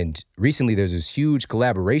 And recently there's this huge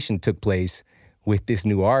collaboration took place with this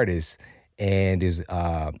new artist. And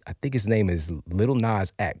I think his name is Lil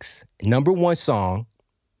Nas X. #1 song,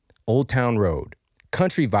 Old Town Road.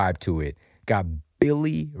 Country vibe to it. Got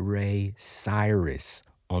Billy Ray Cyrus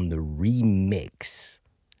on the remix.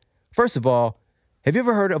 First of all, have you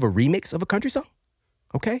ever heard of a remix of a country song?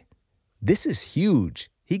 Okay. This is huge.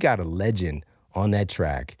 He got a legend on that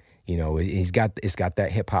track. It's got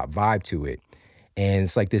that hip hop vibe to it. And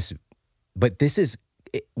it's like this, but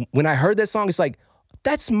when I heard that song, it's like,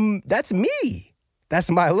 that's me. That's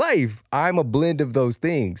my life. I'm a blend of those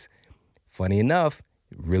things. Funny enough,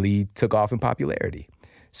 it really took off in popularity.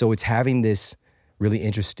 So it's having this really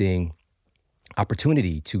interesting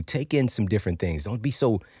opportunity to take in some different things. Don't be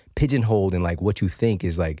so pigeonholed in like what you think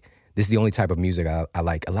is like, this is the only type of music I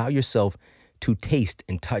like. Allow yourself to taste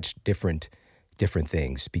and touch different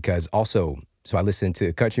things. Because also, so I listen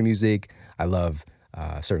to country music. I love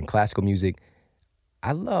certain classical music.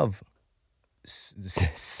 I love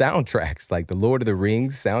soundtracks, like the Lord of the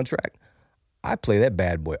Rings soundtrack. I play that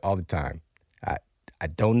bad boy all the time. I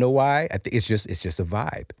don't know why. I think it's just a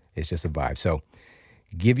vibe. It's just a vibe. So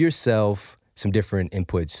give yourself some different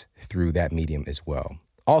inputs through that medium as well.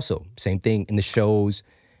 Also, same thing in the shows,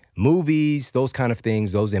 movies, those kind of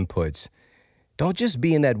things, those inputs. Don't just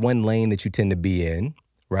be in that one lane that you tend to be in,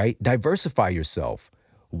 right? Diversify yourself.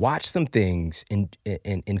 Watch some things and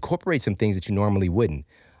incorporate some things that you normally wouldn't.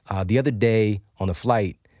 The other day on the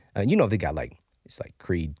flight, they got it's like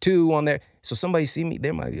Creed 2 on there. So somebody see me,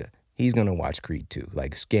 he's going to watch Creed 2,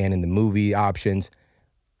 like scanning the movie options.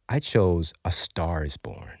 I chose A Star Is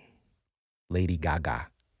Born, Lady Gaga,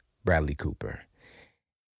 Bradley Cooper.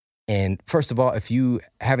 And first of all, if you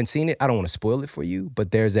haven't seen it, I don't want to spoil it for you,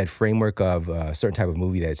 but there's that framework of a certain type of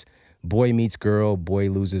movie that's boy meets girl, boy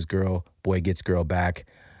loses girl, boy gets girl back.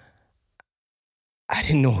 I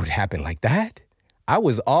didn't know it would happen like that. I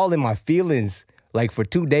was all in my feelings like for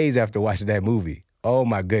 2 days after watching that movie. Oh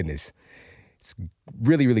my goodness. It's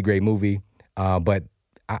really, really great movie. But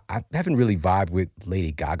I haven't really vibed with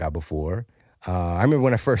Lady Gaga before. I remember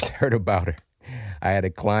when I first heard about her, I had a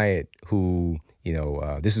client who,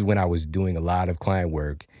 this is when I was doing a lot of client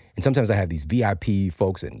work. And sometimes I have these VIP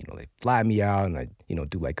folks and, they fly me out and I,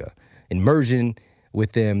 do like a immersion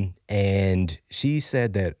with them. And she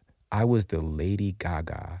said that I was the Lady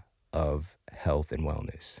Gaga of health and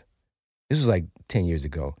wellness. This was like 10 years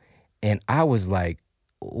ago. And I was like,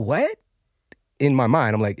 what? In my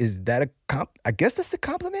mind, I'm like, is that I guess that's a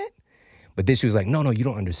compliment? But then she was like, no, you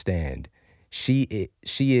don't understand. She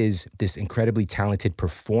is this incredibly talented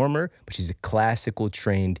performer, but she's a classical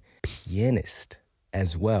trained pianist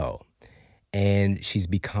as well. And she's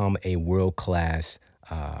become a world-class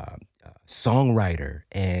songwriter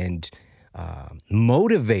and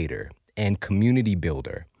motivator and community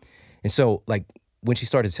builder. And so like when she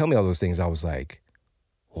started to tell me all those things, I was like,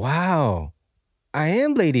 wow, I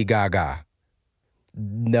am Lady Gaga.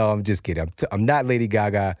 No, I'm just kidding. I'm not Lady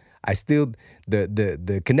Gaga. I still,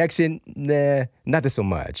 the connection, nah, not so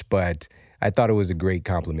much, but I thought it was a great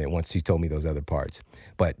compliment once she told me those other parts.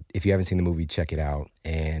 But if you haven't seen the movie, check it out.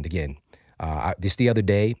 And again, just the other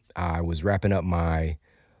day, I was wrapping up my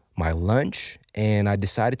lunch, and I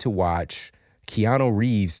decided to watch Keanu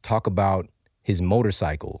Reeves talk about his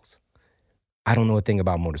motorcycles. I don't know a thing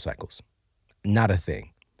about motorcycles, not a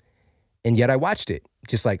thing. And yet I watched it,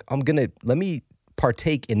 just like, let me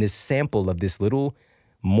partake in this sample of this little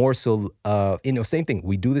morsel of, same thing.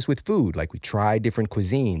 We do this with food, like we try different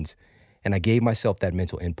cuisines, and I gave myself that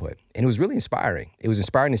mental input. And it was really inspiring. It was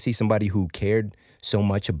inspiring to see somebody who cared so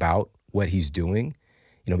much about what he's doing,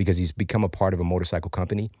 because he's become a part of a motorcycle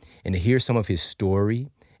company, and to hear some of his story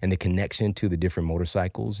and the connection to the different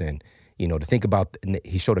motorcycles, and, to think about,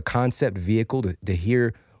 he showed a concept vehicle to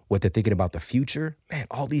hear what they're thinking about the future. Man,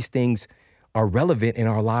 all these things are relevant in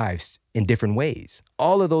our lives in different ways.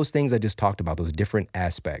 All of those things I just talked about, those different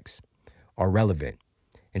aspects, are relevant.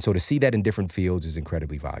 And so to see that in different fields is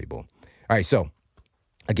incredibly valuable. All right, so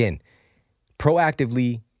again,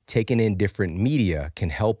 proactively taking in different media can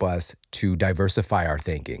help us to diversify our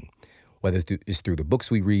thinking, whether it's through the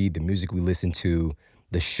books we read, the music we listen to,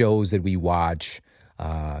 the shows that we watch,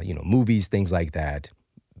 movies, things like that.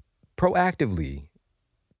 Proactively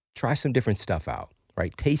try some different stuff out,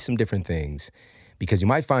 right? Taste some different things, because you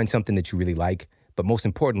might find something that you really like, but most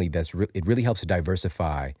importantly, it really helps to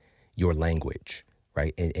diversify your language,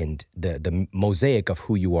 right? And the mosaic of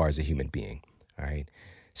who you are as a human being, all right?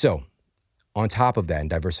 So on top of that, and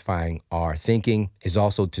diversifying our thinking is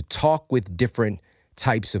also to talk with different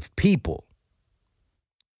types of people.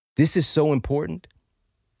 This is so important.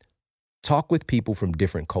 Talk with people from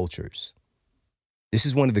different cultures. This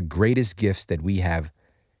is one of the greatest gifts that we have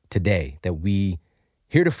today, that we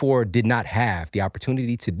heretofore did not have the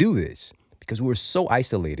opportunity to do this because we were so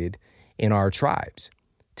isolated in our tribes.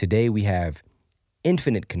 Today we have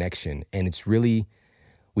infinite connection, and it's really,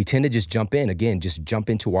 we tend to just jump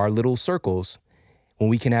into our little circles when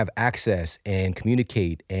we can have access and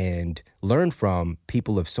communicate and learn from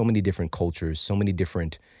people of so many different cultures, so many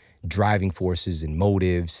different driving forces and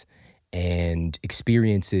motives and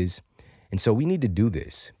experiences. And so we need to do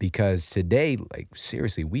this, because today,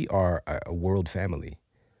 seriously, we are a world family.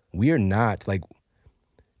 We are not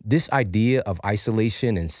this idea of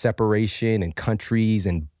isolation and separation and countries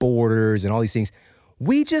and borders and all these things.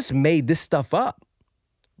 We just made this stuff up.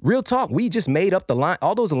 Real talk. We just made up the line.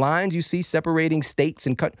 All those lines you see separating states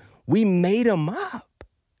and countries, we made them up.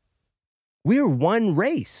 We're one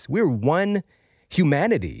race. We're one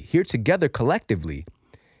humanity here together collectively.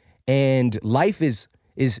 And life is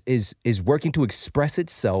working to express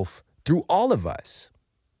itself through all of us.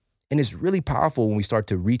 And it's really powerful when we start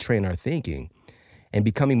to retrain our thinking and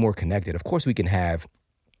becoming more connected. Of course, we can have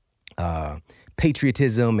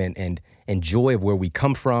patriotism and joy of where we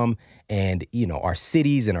come from, and our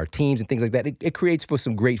cities and our teams and things like that. It creates for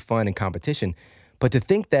some great fun and competition. But to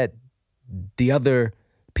think that the other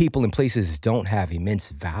people and places don't have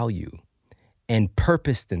immense value and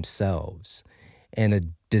purpose themselves and a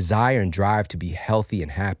desire and drive to be healthy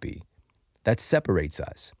and happy, that separates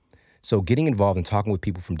us. So getting involved and talking with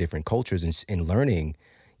people from different cultures and learning,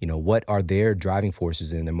 what are their driving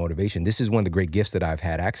forces and their motivation. This is one of the great gifts that I've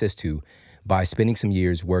had access to by spending some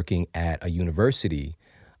years working at a university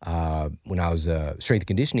when I was a strength and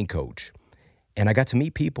conditioning coach. And I got to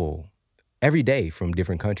meet people every day from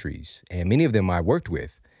different countries, and many of them I worked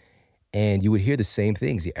with. And you would hear the same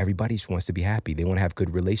things. Everybody just wants to be happy. They want to have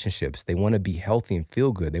good relationships. They want to be healthy and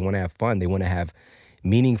feel good. They want to have fun. They want to have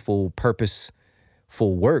meaningful,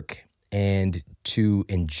 purposeful work, and to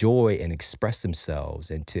enjoy and express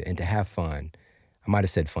themselves, and to have fun. I might have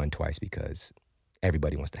said fun twice because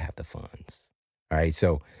everybody wants to have the funs. All right.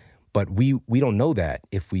 So, but we don't know that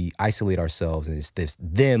if we isolate ourselves and it's this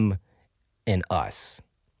them and us.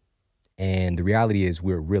 And the reality is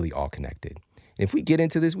we're really all connected. And if we get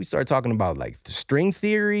into this, we start talking about the string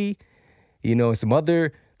theory, some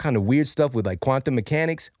other kind of weird stuff with quantum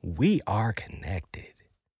mechanics. We are connected.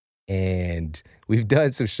 And we've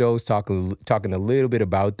done some shows talking a little bit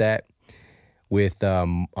about that with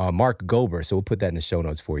Mark Gober. So we'll put that in the show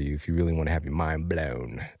notes for you if you really want to have your mind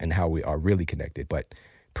blown and how we are really connected. But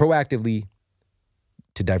proactively,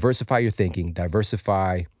 to diversify your thinking,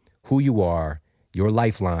 diversify who you are, your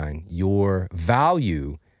lifeline, your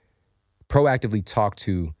value, proactively talk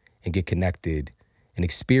to and get connected and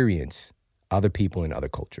experience other people and other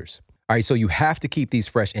cultures. All right, so you have to keep these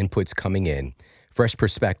fresh inputs coming in, fresh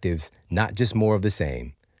perspectives, not just more of the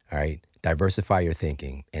same. All right, diversify your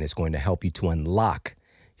thinking, and it's going to help you to unlock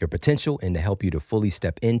your potential and to help you to fully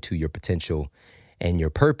step into your potential and your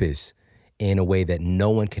purpose in a way that no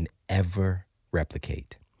one can ever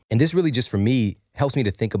replicate. And this really just for me helps me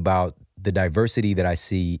to think about the diversity that I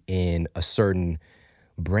see in a certain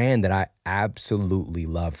brand that I absolutely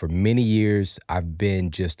love. For many years, I've been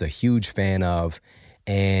just a huge fan of,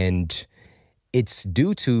 and it's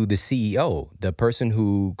due to the CEO, the person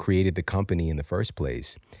who created the company in the first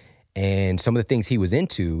place. And some of the things he was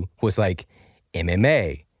into was like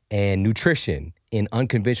MMA and nutrition and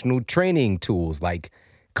unconventional training tools like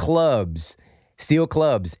clubs, steel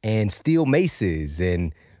clubs and steel maces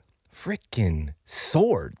and freaking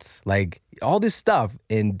swords, like all this stuff.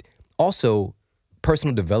 And also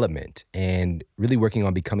personal development and really working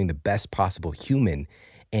on becoming the best possible human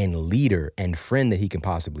and leader and friend that he can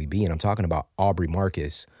possibly be. And I'm talking about Aubrey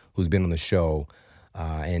Marcus, who's been on the show,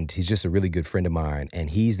 and he's just a really good friend of mine. And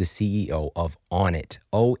he's the CEO of Onnit,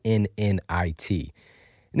 Onnit.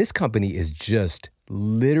 And this company is just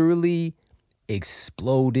literally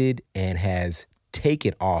exploded and has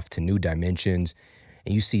taken off to new dimensions.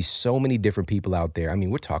 And you see so many different people out there. I mean,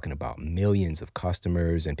 we're talking about millions of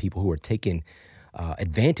customers and people who are taking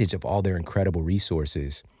advantage of all their incredible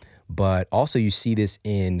resources. But also you see this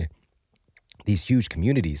in these huge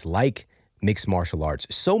communities like mixed martial arts,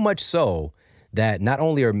 so much so that not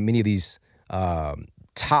only are many of these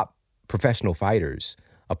top professional fighters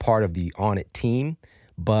a part of the Onnit team,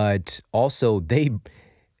 but also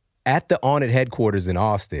at the Onnit headquarters in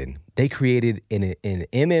Austin, they created an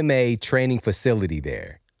MMA training facility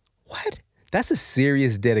there. What? That's a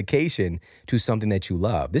serious dedication to something that you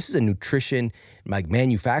love. This is a nutrition like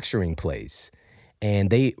manufacturing place. And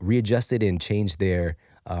they readjusted and changed their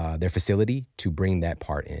facility to bring that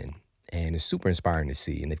part in. And it's super inspiring to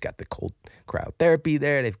see. And they've got the cold crowd therapy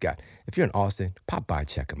there. They've got, if you're in Austin, pop by,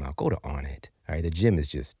 check them out. Go to Onnit. All right, the gym is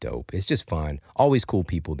just dope. It's just fun. Always cool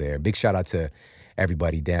people there. Big shout out to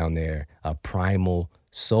everybody down there. Primal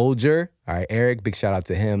Soldier. All right, Eric, big shout out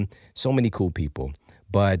to him. So many cool people.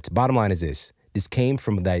 But bottom line is this. This came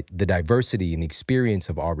from the diversity and the experience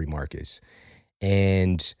of Aubrey Marcus.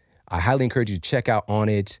 And I highly encourage you to check out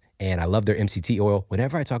Onnit, and I love their MCT oil.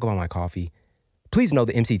 Whenever I talk about my coffee, please know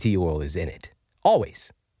the MCT oil is in it.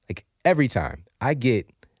 Always. Like every time. I get,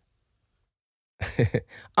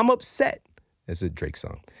 I'm upset. That's a Drake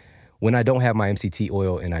song. When I don't have my MCT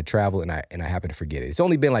oil and I travel and I happen to forget it. It's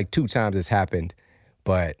only been like 2 times it's happened,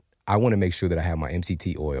 but I want to make sure that I have my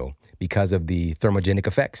MCT oil because of the thermogenic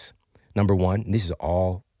effects. Number one, and this is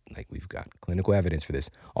all, like we've got clinical evidence for this.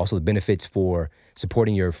 Also the benefits for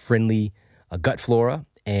supporting your friendly gut flora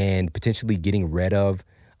and potentially getting rid of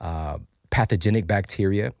pathogenic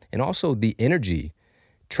bacteria, and also the energy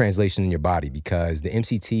translation in your body, because the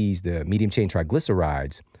MCTs, the medium chain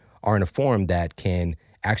triglycerides, are in a form that can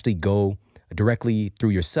actually go directly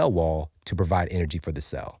through your cell wall to provide energy for the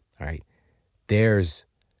cell. All right. There's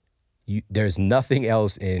nothing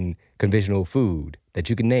else in conventional food that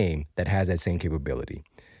you can name that has that same capability.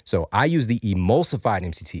 So I use the emulsified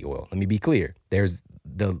MCT oil. Let me be clear. There's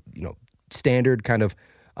the standard kind of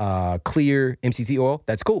clear MCT oil.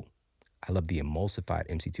 That's cool. I love the emulsified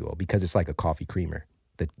MCT oil because it's like a coffee creamer.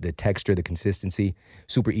 The texture, the consistency,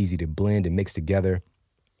 super easy to blend and mix together.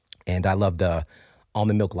 And I love the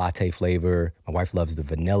almond milk latte flavor. My wife loves the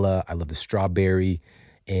vanilla. I love the strawberry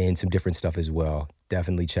and some different stuff as well.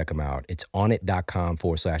 Definitely check them out. It's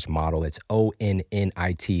onnit.com/model. It's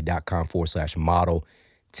onnit.com/model.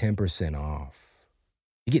 10% off.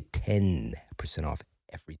 You get 10% off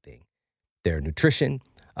everything. Their nutrition,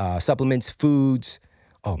 supplements, foods.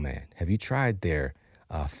 Oh man, have you tried their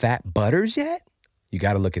fat butters yet? You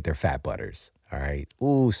got to look at their fat butters. All right.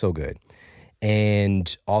 Ooh, so good.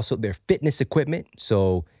 And also their fitness equipment.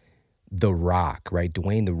 So The Rock, right?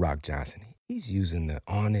 Dwayne The Rock Johnson. He's using the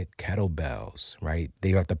Onnit kettlebells, right?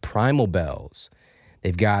 They've got the Primal bells.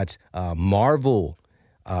 They've got Marvel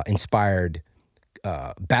inspired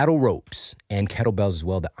battle ropes and kettlebells as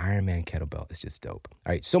well. The Iron Man kettlebell is just dope.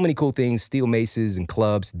 All right, so many cool things. Steel maces and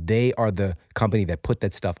clubs. They are the company that put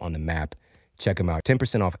that stuff on the map. Check them out.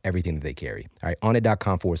 10% off everything that they carry. All right,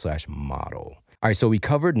 onnit.com/model. All right, so we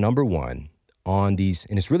covered number 1 on these,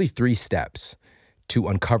 and it's really 3 steps to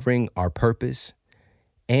uncovering our purpose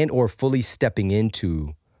and or fully stepping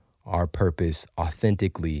into our purpose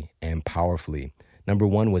authentically and powerfully. Number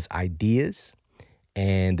 1 was ideas,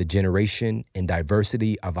 and the generation and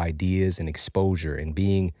diversity of ideas and exposure, and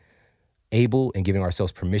being able and giving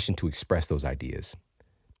ourselves permission to express those ideas.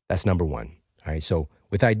 That's number 1. All right. So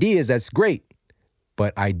with ideas, that's great,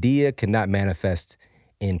 but idea cannot manifest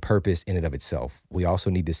in purpose in and of itself. We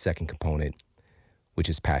also need this second component, which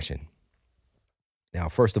is passion. Now,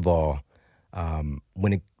 first of all,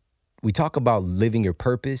 when we talk about living your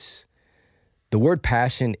purpose, The word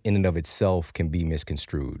passion in and of itself can be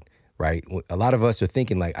misconstrued, right? A lot of us are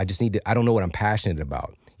thinking like, I don't know what I'm passionate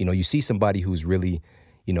about. You see somebody who's really,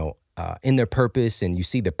 in their purpose, and you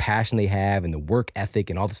see the passion they have and the work ethic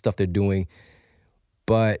and all the stuff they're doing.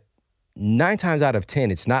 But 9 times out of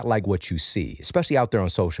 10, it's not like what you see, especially out there on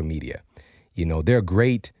social media. There are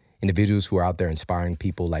great individuals who are out there inspiring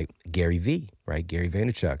people like Gary V, right? Gary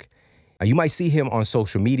Vaynerchuk. You might see him on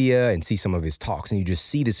social media and see some of his talks, and you just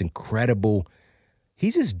see this incredible,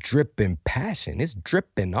 he's just dripping passion. It's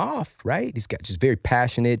dripping off, right? He's got just very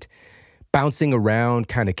passionate, bouncing around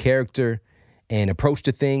kind of character and approach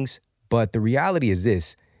to things. But the reality is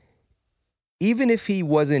this: even if he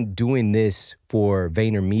wasn't doing this for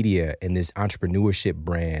VaynerMedia and this entrepreneurship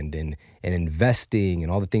brand and investing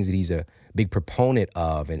and all the things that he's a big proponent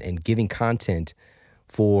of and giving content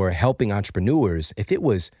for helping entrepreneurs, if it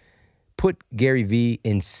was put Gary V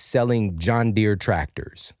in selling John Deere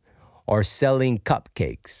tractors or selling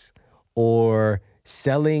cupcakes or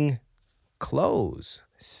selling clothes,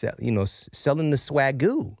 selling the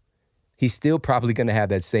swagoo, he's still probably going to have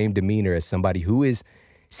that same demeanor as somebody who is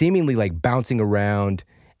seemingly like bouncing around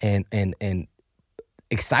and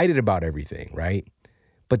excited about everything, right?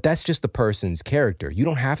 But that's just the person's character. You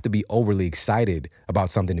don't have to be overly excited about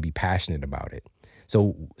something to be passionate about it.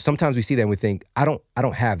 So sometimes we see that and we think, I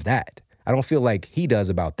don't have that. I don't feel like he does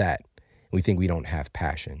about that. We think we don't have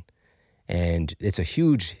passion. And it's a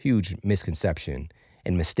huge, huge misconception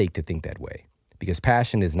and mistake to think that way. Because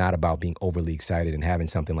passion is not about being overly excited and having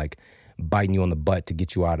something like biting you on the butt to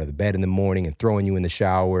get you out of the bed in the morning and throwing you in the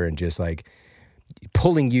shower and just like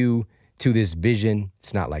pulling you to this vision.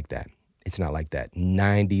 It's not like that. It's not like that.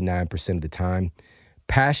 99% of the time,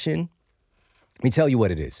 passion, let me tell you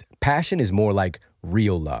what it is. Passion is more like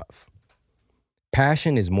real love.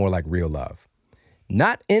 Passion is more like real love.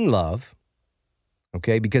 Not in love,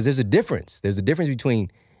 okay? Because there's a difference. There's a difference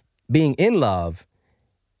between being in love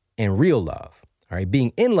and real love, all right?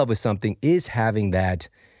 Being in love with something is having that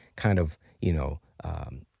kind of,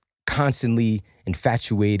 constantly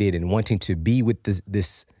infatuated and wanting to be with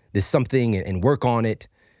this something and work on it.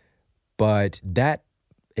 But that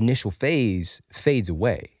initial phase fades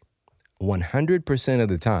away 100% of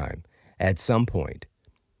the time at some point.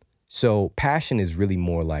 So passion is really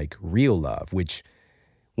more like real love, which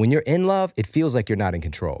when you're in love, it feels like you're not in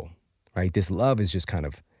control, right? This love has just kind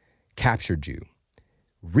of captured you.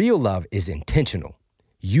 Real love is intentional.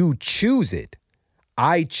 You choose it.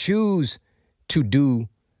 I choose to do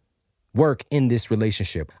work in this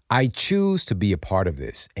relationship. I choose to be a part of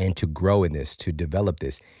this and to grow in this, to develop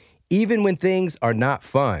this. Even when things are not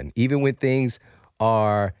fun, even when things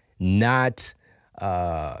are not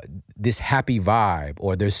this happy vibe,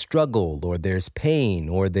 or there's struggle, or there's pain,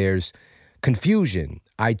 or there's confusion,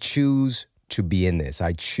 I choose to be in this.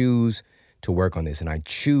 I choose to work on this, and I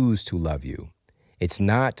choose to love you. It's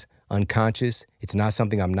not unconscious. It's not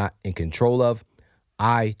something I'm not in control of.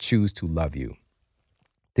 I choose to love you.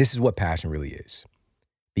 This is what passion really is.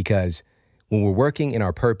 Because when we're working in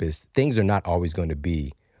our purpose, things are not always going to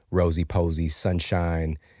be rosy-posy,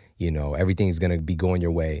 sunshine, everything's going to be going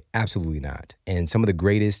your way. Absolutely not. And some of the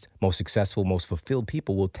greatest, most successful, most fulfilled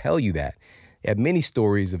people will tell you that. They have many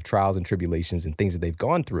stories of trials and tribulations and things that they've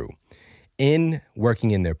gone through in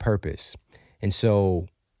working in their purpose. And so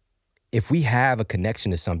if we have a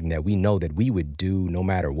connection to something that we know that we would do no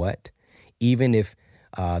matter what, even if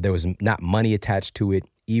there was not money attached to it,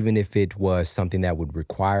 even if it was something that would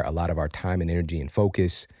require a lot of our time and energy and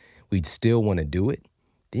focus, we'd still want to do it,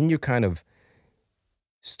 then you're kind of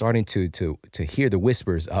starting to hear the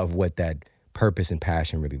whispers of what that purpose and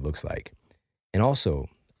passion really looks like. And also,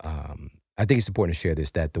 I think it's important to share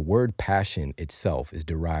this, that the word passion itself is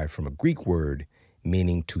derived from a Greek word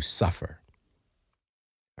meaning to suffer.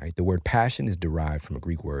 All right? The word passion is derived from a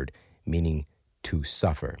Greek word meaning to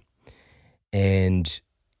suffer. And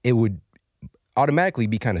it would automatically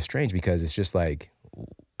be kind of strange because it's just like,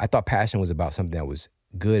 I thought passion was about something that was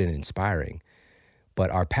good and inspiring. But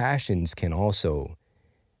our passions can also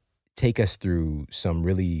take us through some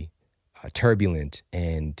really turbulent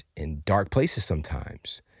and dark places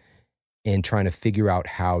sometimes, in trying to figure out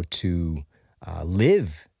how to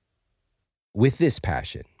live with this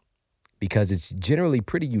passion, because it's generally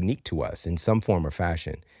pretty unique to us in some form or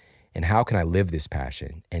fashion. And how can I live this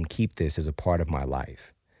passion and keep this as a part of my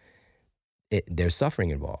life? There's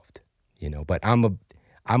suffering involved, but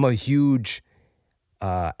I'm a huge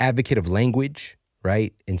advocate of language,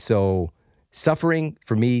 right? And so suffering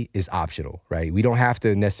for me is optional, right? We don't have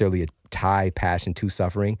to necessarily tie passion to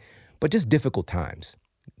suffering, but just difficult times,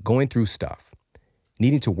 going through stuff,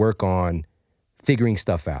 needing to work on figuring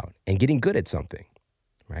stuff out and getting good at something,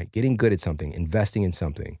 right? Getting good at something, investing in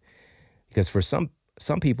something. Because for some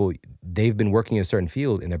people, they've been working in a certain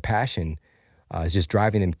field and their passion is just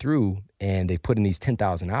driving them through, and they put in these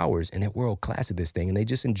 10,000 hours and they're world class at this thing and they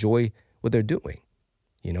just enjoy what they're doing,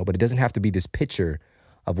 but it doesn't have to be this picture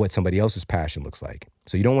of what somebody else's passion looks like.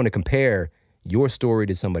 So you don't want to compare your story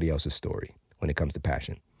to somebody else's story when it comes to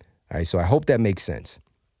passion. All right. So I hope that makes sense.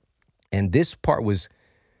 And this part was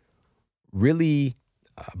really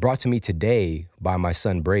brought to me today by my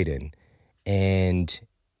son, Braden. And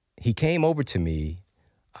he came over to me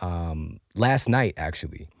last night,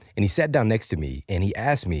 actually, and he sat down next to me and he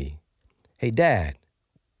asked me, "Hey, Dad,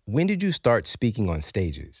 when did you start speaking on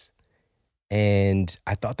stages?" And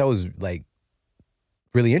I thought that was like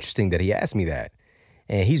really interesting that he asked me that.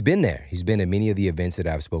 And he's been there. He's been at many of the events that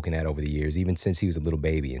I've spoken at over the years, even since he was a little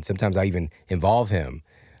baby. And sometimes I even involve him,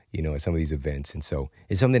 at some of these events. And so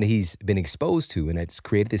it's something that he's been exposed to, and it's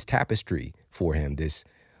created this tapestry for him, this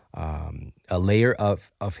a layer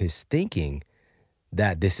of his thinking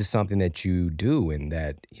that this is something that you do and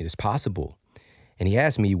that it is possible. And he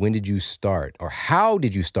asked me, when did you start, or how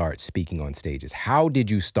did you start speaking on stages? How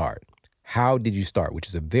did you start? How did you start? Which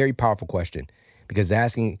is a very powerful question, because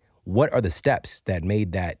asking what are the steps that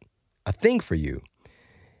made that a thing for you?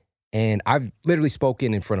 And I've literally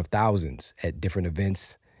spoken in front of thousands at different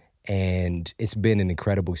events, and it's been an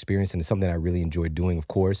incredible experience, and it's something I really enjoy doing, of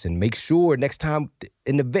course. And make sure next time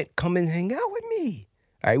an event, come and hang out with me.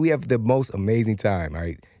 All right, we have the most amazing time. All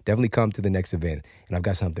right, definitely come to the next event. And I've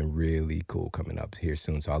got something really cool coming up here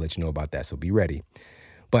soon, so I'll let you know about that. So be ready.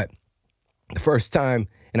 But the first time,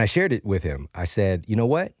 and I shared it with him, I said, you know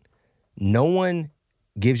what? No one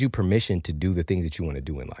gives you permission to do the things that you want to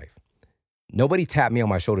do in life. Nobody tapped me on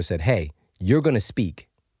my shoulder and said, hey, you're going to speak.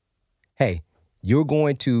 Hey, you're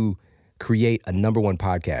going to create a #1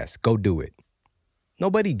 podcast. Go do it.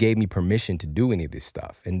 Nobody gave me permission to do any of this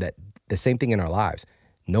stuff. And that the same thing in our lives.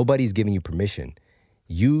 Nobody's giving you permission.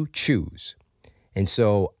 You choose. And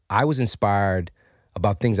so I was inspired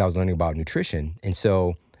about things I was learning about nutrition. And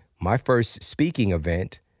so my first speaking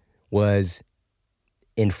event was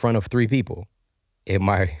in front of 3 people in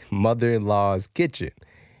my mother-in-law's kitchen.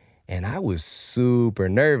 And I was super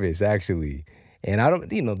nervous, actually. And I don't,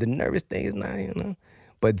 the nervous thing is not,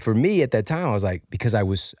 But for me at that time, I was like, because I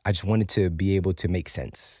just wanted to be able to make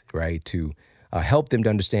sense, right? To help them to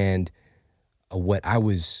understand what I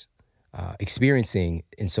was experiencing,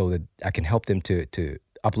 and so that I can help them to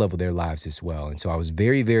up-level their lives as well. And so I was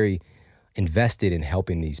very, very invested in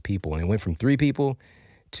helping these people. And it went from 3 people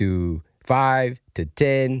to 5 to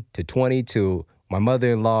 10 to 20 to my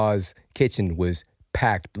mother-in-law's kitchen was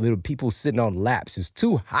packed. Little people sitting on laps. It was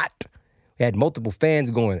too hot. We had multiple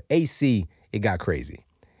fans going, AC. It got crazy.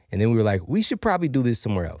 And then we were like, we should probably do this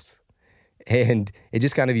somewhere else. And it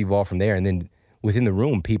just kind of evolved from there. And then within the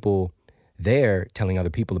room, people there telling other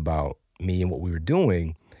people about me and what we were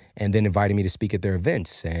doing, and then inviting me to speak at their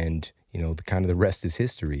events. And, the rest is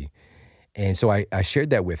history. And so I shared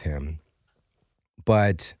that with him.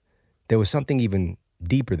 But there was something even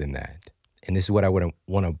deeper than that. And this is what I want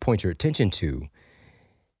to point your attention to.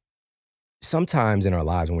 Sometimes in our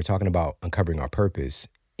lives, when we're talking about uncovering our purpose,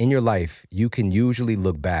 in your life, you can usually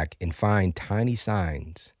look back and find tiny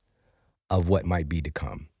signs of what might be to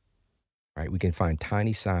come, right? We can find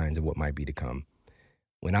tiny signs of what might be to come.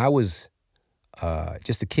 When I was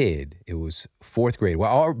just a kid, it was 4th grade.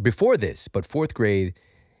 Well, before this, but 4th grade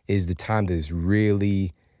is the time that has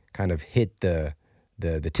really kind of hit the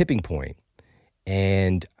tipping point.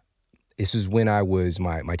 And this is when I was,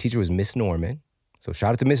 my teacher was Miss Norman. So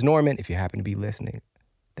shout out to Miss Norman if you happen to be listening.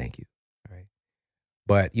 Thank you. All right.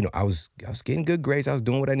 But, I was getting good grades. I was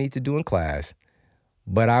doing what I need to do in class,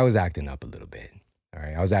 but I was acting up a little bit. All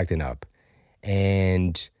right. I was acting up.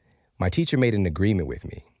 And my teacher made an agreement with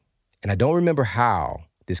me. And I don't remember how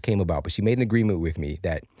this came about, but she made an agreement with me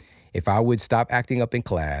that if I would stop acting up in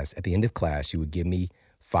class, at the end of class, she would give me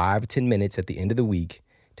 5 or 10 minutes at the end of the week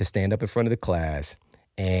to stand up in front of the class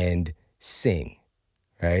and sing,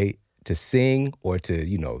 right? To sing or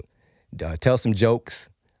to, tell some jokes.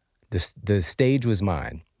 The stage was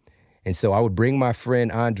mine. And so I would bring my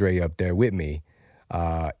friend Andre up there with me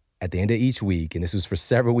at the end of each week. And this was for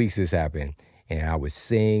several weeks this happened. And I would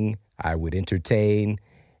sing, I would entertain.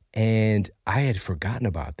 And I had forgotten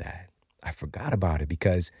about that. I forgot about it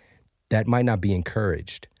because that might not be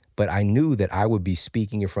encouraged. But I knew that I would be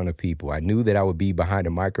speaking in front of people. I knew that I would be behind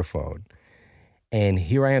a microphone. And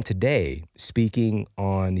here I am today speaking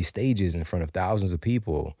on these stages in front of thousands of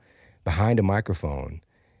people behind a microphone.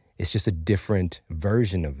 It's just a different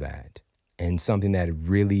version of that, and something that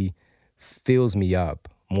really fills me up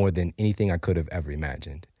more than anything I could have ever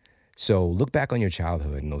imagined. So look back on your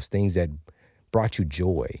childhood and those things that brought you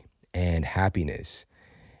joy and happiness.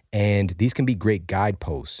 And these can be great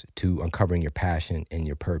guideposts to uncovering your passion and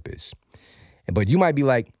your purpose. But you might be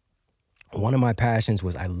like, one of my passions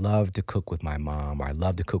was I love to cook with my mom, or I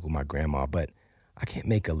love to cook with my grandma, but I can't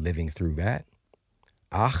make a living through that.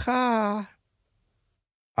 Aha.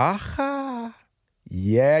 Aha.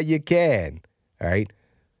 Yeah, you can. All right.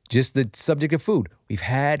 Just the subject of food. We've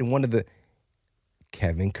had one of the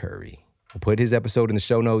Kevin Curry. We'll put his episode in the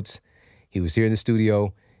show notes. He was here in the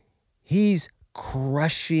studio. He's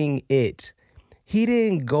crushing it. He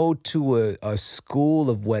didn't go to a school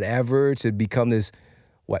of whatever to become this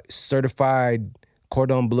certified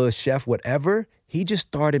cordon bleu chef, whatever. He just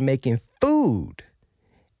started making food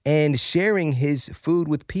and sharing his food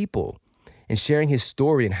with people and sharing his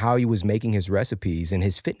story and how he was making his recipes and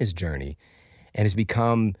his fitness journey. And it's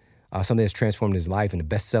become something that's transformed his life, and a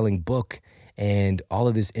best-selling book and all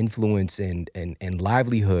of this influence and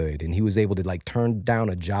livelihood. And he was able to turn down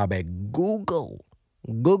a job at Google.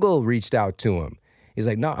 Google reached out to him. He's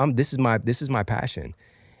like, no, this is my passion.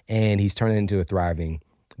 And he's turned it into a thriving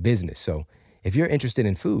business. So if you're interested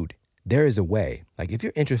in food, there is a way. If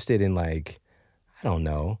you're interested in I don't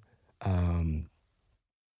know,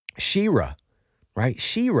 She-Ra, right?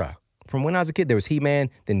 She-Ra. From when I was a kid, there was He-Man,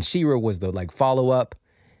 then She-Ra was the follow-up.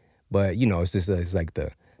 But it's like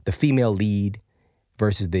the female lead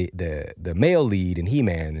versus the male lead in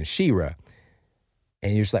He-Man and She-Ra.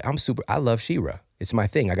 And you're just like, I love She-Ra. It's my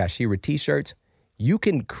thing. I got She-Ra t-shirts. You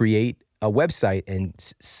can create a website and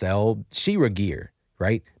sell She-Ra gear,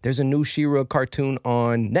 right? There's a new She-Ra cartoon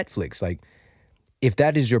on Netflix. If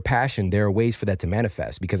that is your passion, there are ways for that to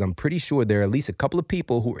manifest, because I'm pretty sure there are at least a couple of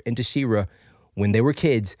people who were into She-Ra when they were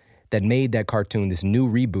kids that made that cartoon, this new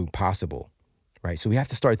reboot, possible, right? So we have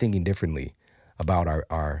to start thinking differently about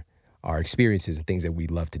our experiences and things that we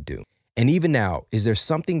love to do. And even now, is there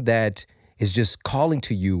something that is just calling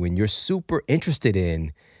to you and you're super interested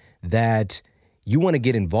in that you want to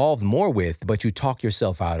get involved more with, but you talk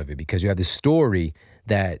yourself out of it because you have this story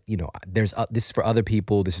that, this is for other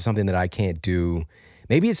people. This is something that I can't do.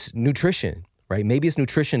 Maybe it's nutrition, right? Maybe it's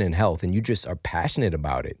nutrition and health, and you just are passionate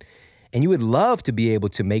about it. And you would love to be able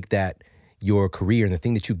to make that your career. And the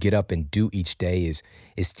thing that you get up and do each day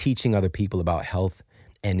is teaching other people about health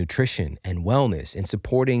and nutrition and wellness and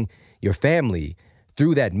supporting your family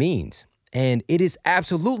through that means. And it is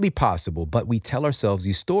absolutely possible, but we tell ourselves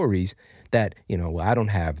these stories that, I don't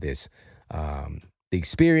have this, the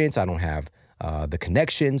experience, I don't have the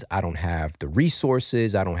connections, I don't have the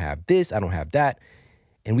resources, I don't have this, I don't have that.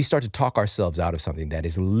 And we start to talk ourselves out of something that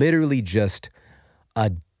is literally just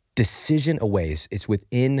a decision away. It's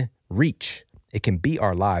within reach. It can be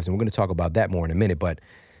our lives. And we're going to talk about that more in a minute. But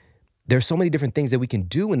there's so many different things that we can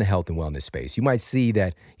do in the health and wellness space. You might see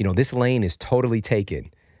that, this lane is totally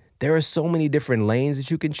taken. There are so many different lanes that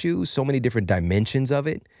you can choose, so many different dimensions of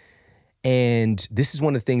it. And this is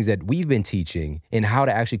one of the things that we've been teaching in how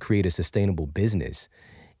to actually create a sustainable business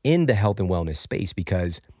in the health and wellness space.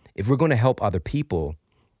 Because if we're going to help other people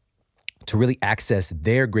to really access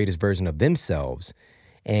their greatest version of themselves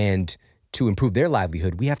and to improve their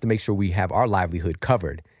livelihood, we have to make sure we have our livelihood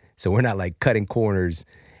covered. So we're not cutting corners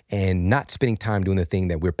and not spending time doing the thing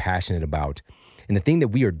that we're passionate about and the thing that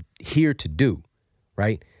we are here to do,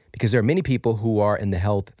 right? Because there are many people who are in the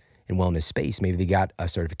health and wellness space. Maybe they got a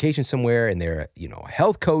certification somewhere and they're, a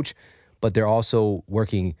health coach, but they're also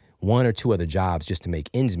working one or two other jobs just to make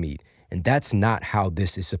ends meet. And that's not how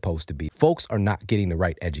this is supposed to be. Folks are not getting the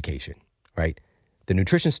right education, right? The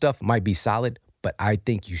nutrition stuff might be solid, but I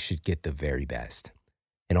think you should get the very best.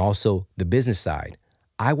 And also the business side.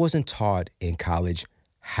 I wasn't taught in college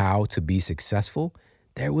how to be successful.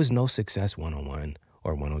 There was no Success 101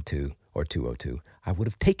 or 102 or 202. I would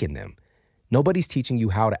have taken them. Nobody's teaching you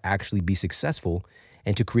how to actually be successful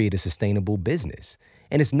and to create a sustainable business.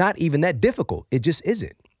 And it's not even that difficult. It just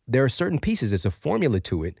isn't. There are certain pieces. There's a formula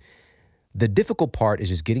to it. The difficult part is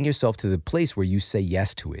just getting yourself to the place where you say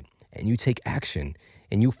yes to it and you take action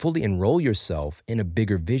and you fully enroll yourself in a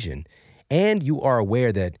bigger vision. And you are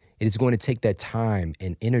aware that it is going to take that time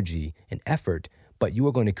and energy and effort, but you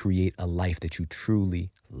are going to create a life that you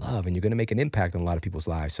truly love, and you're going to make an impact on a lot of people's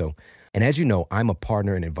lives. So, and as you know, I'm a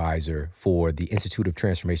partner and advisor for the Institute of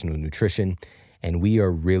Transformational Nutrition, and we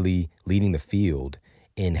are really leading the field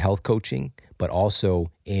in health coaching, but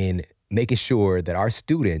also in making sure that our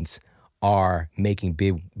students are making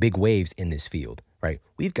big waves in this field, right?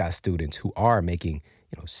 We've got students who are making,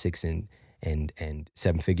 6 and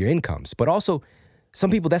 7-figure incomes, but also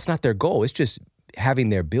some people, that's not their goal. It's just having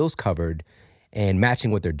their bills covered and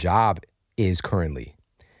matching what their job is currently.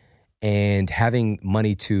 and having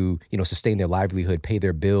money to, sustain their livelihood, pay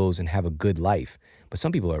their bills, and have a good life. But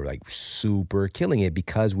some people are like super killing it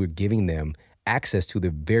because we're giving them access to the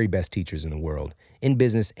very best teachers in the world in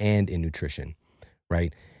business and in nutrition,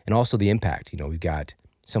 right? And also the impact. We've got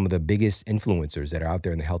some of the biggest influencers that are out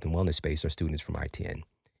there in the health and wellness space are students from ITN.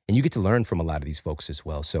 And you get to learn from a lot of these folks as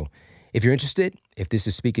well. So if you're interested, if this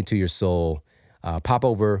is speaking to your soul, pop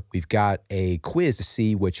over. We've got a quiz to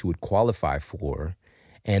see what you would qualify for.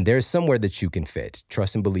 And there's somewhere that you can fit.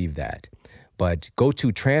 Trust and believe that. But go to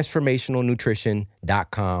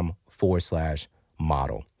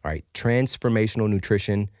transformationalnutrition.com/model. All right,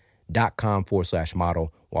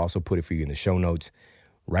 transformationalnutrition.com/model. We'll also put it for you in the show notes.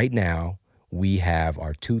 Right now, we have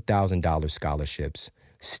our $2,000 scholarships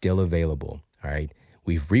still available. All right,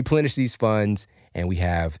 we've replenished these funds and we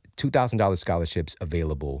have $2,000 scholarships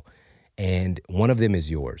available. And one of them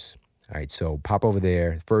is yours. All right, so pop over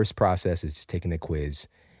there. First process is just taking the quiz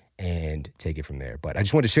and take it from there. But I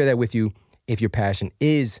just wanted to share that with you. If your passion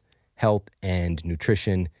is health and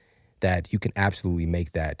nutrition, that you can absolutely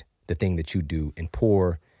make that the thing that you do and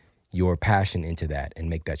pour your passion into that and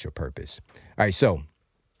make that your purpose. All right, so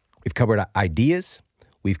we've covered ideas.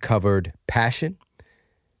 We've covered passion.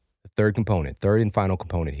 The third and final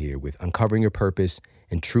component here with uncovering your purpose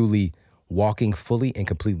and truly walking fully and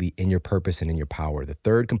completely in your purpose and in your power. The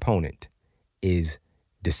third component is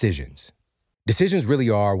decisions. Decisions really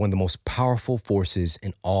are one of the most powerful forces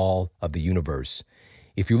in all of the universe.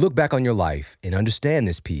 If you look back on your life and understand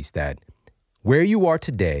this piece, that where you are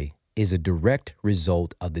today is a direct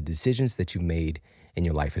result of the decisions that you've made in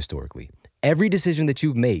your life historically. Every decision that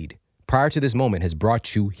you've made prior to this moment has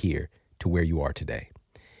brought you here to where you are today.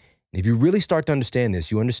 And if you really start to understand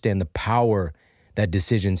this, you understand the power that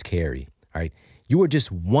decisions carry. All right. You are just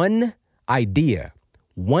one idea,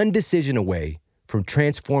 one decision away from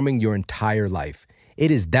transforming your entire life.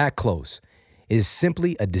 It is that close. It is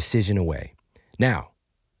simply a decision away. Now,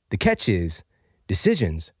 the catch is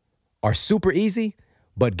decisions are super easy,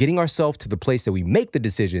 but getting ourselves to the place that we make the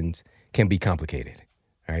decisions can be complicated.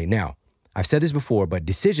 All right. Now, I've said this before, but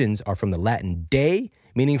decisions are from the Latin de,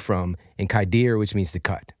 meaning from, and caedere, which means to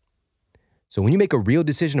cut. So when you make a real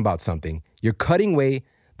decision about something, you're cutting away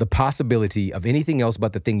the possibility of anything else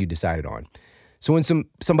but the thing you decided on. So when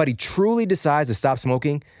somebody truly decides to stop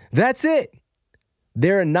smoking, that's it.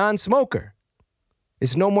 They're a non-smoker.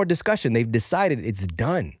 It's no more discussion. They've decided, it's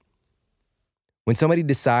done. When somebody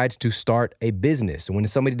decides to start a business, when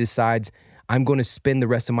somebody decides, I'm going to spend the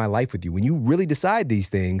rest of my life with you, when you really decide these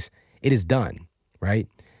things, it is done, right?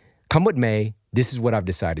 Come what may, this is what I've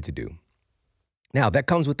decided to do. Now, that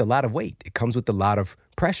comes with a lot of weight. It comes with a lot of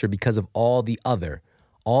pressure because of all the other.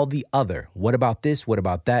 What about this? What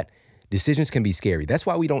about that? Decisions can be scary. That's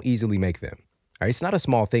why we don't easily make them. All right? It's not a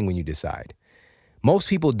small thing when you decide. Most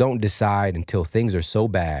people don't decide until things are so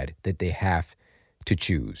bad that they have to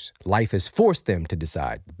choose. Life has forced them to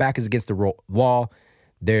decide. The back is against the wall.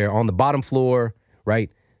 They're on the bottom floor,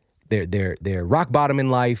 right? They're rock bottom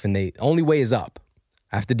in life, and the only way is up.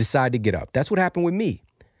 I have to decide to get up. That's what happened with me.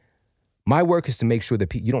 My work is to make sure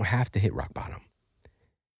that you don't have to hit rock bottom.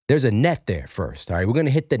 There's a net there first, all right? We're going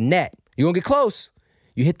to hit the net. You're going to get close.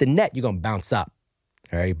 You hit the net, you're going to bounce up,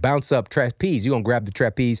 all right? Bounce up trapeze. You're going to grab the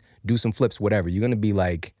trapeze, do some flips, whatever. You're going to be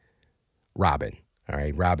like Robin, all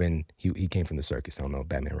right? Robin, he came from the circus. I don't know,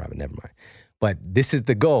 Batman, Robin, never mind. But this is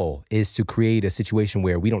the goal, is to create a situation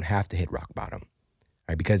where we don't have to hit rock bottom, all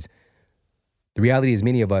right? Because the reality is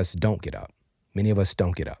many of us don't get up. Many of us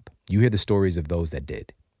don't get up. You hear the stories of those that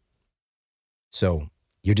did. So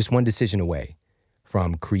you're just one decision away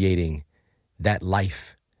from creating that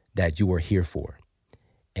life that you are here for.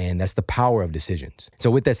 And that's the power of decisions. So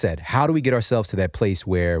with that said, how do we get ourselves to that place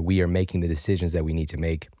where we are making the decisions that we need to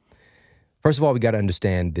make? First of all, we got to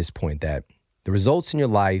understand this point, that the results in your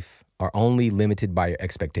life are only limited by your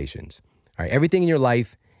expectations. All right, everything in your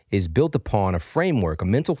life is built upon a framework, a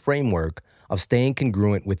mental framework of staying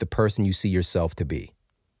congruent with the person you see yourself to be.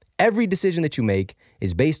 Every decision that you make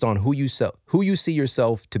is based on who you see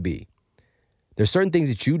yourself to be. There's certain things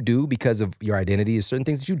that you do because of your identity. There's certain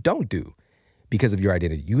things that you don't do because of your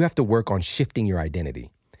identity. You have to work on shifting your identity.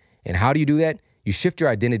 And how do you do that? You shift your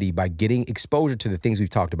identity by getting exposure to the things we've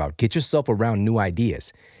talked about. Get yourself around new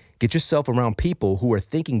ideas. Get yourself around people who are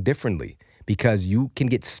thinking differently, because you can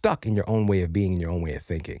get stuck in your own way of being and your own way of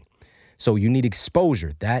thinking. So you need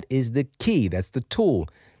exposure. That is the key. That's the tool.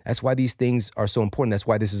 That's why these things are so important. That's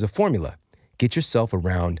why this is a formula. Get yourself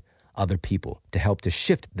around other people to help to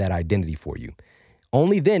shift that identity for you.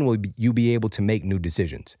 Only then will you be able to make new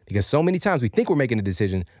decisions, because so many times we think we're making a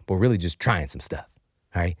decision, but we're really just trying some stuff,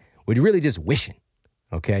 all right? We're really just wishing,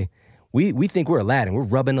 okay? We think we're Aladdin. We're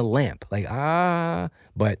rubbing a lamp.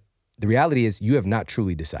 But the reality is you have not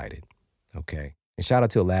truly decided. Okay. And shout out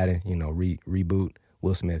to Aladdin, reboot,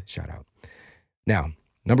 Will Smith, shout out. Now,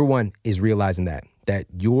 number one is realizing that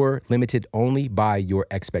you're limited only by your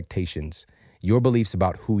expectations, your beliefs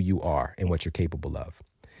about who you are and what you're capable of.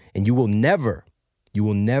 And you will never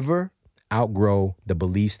outgrow the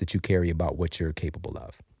beliefs that you carry about what you're capable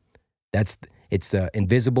of. It's the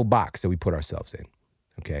invisible box that we put ourselves in,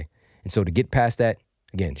 okay? And so to get past that,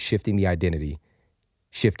 again, shifting the identity,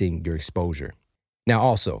 shifting your exposure. Now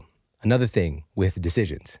also, another thing with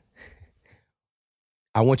decisions,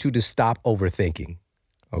 I want you to stop overthinking,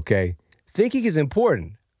 okay? Thinking is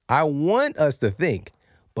important. I want us to think,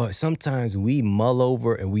 but sometimes we mull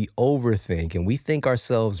over and we overthink and we think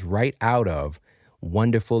ourselves right out of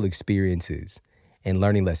wonderful experiences and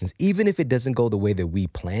learning lessons. Even if it doesn't go the way that we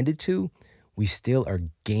planned it to, we still are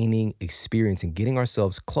gaining experience and getting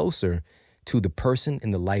ourselves closer to the person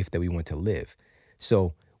and the life that we want to live.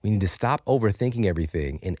 So we need to stop overthinking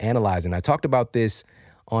everything and analyze. And I talked about this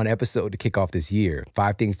on episode to kick off this year,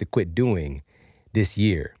 5 things to quit doing this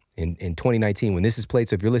year in 2019 when this is played.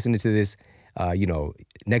 So if you're listening to this,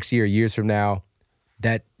 next year, years from now,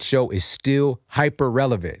 that show is still hyper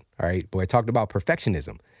relevant. All right. But I talked about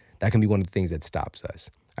perfectionism. That can be one of the things that stops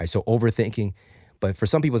us. All right. So overthinking. But for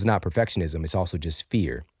some people, it's not perfectionism. It's also just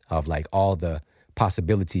fear of like all the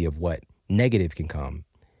possibility of what negative can come.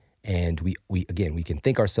 And we can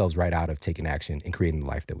think ourselves right out of taking action and creating the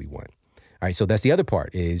life that we want. All right. So that's the other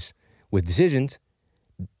part is with decisions,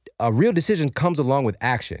 a real decision comes along with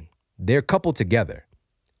action. They're coupled together.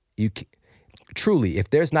 Truly,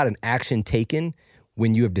 if there's not an action taken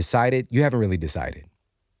when you have decided, you haven't really decided.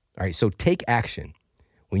 All right. So take action.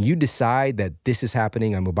 When you decide that this is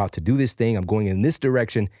happening, I'm about to do this thing, I'm going in this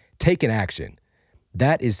direction, take an action.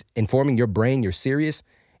 That is informing your brain, you're serious,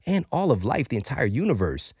 and all of life, the entire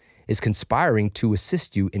universe is conspiring to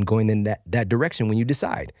assist you in going in that direction when you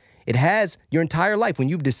decide. It has your entire life. When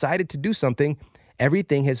you've decided to do something,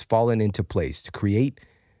 everything has fallen into place to create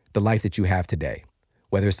the life that you have today,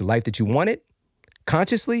 whether it's the life that you wanted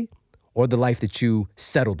consciously or the life that you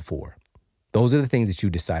settled for. Those are the things that you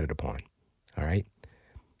decided upon. All right.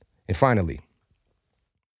 And finally,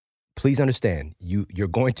 please understand, you're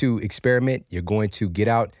going to experiment. You're going to get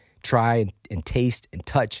out, try and taste and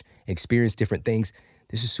touch and experience different things.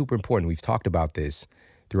 This is super important. We've talked about this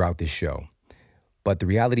throughout this show. But the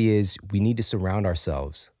reality is we need to surround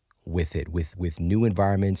ourselves with it, with new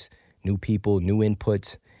environments, new people, new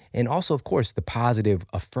inputs, and also, of course, the positive,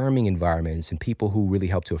 affirming environments and people who really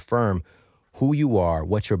help to affirm who you are,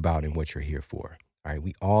 what you're about, and what you're here for. All right,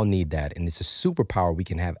 we all need that, and it's a superpower we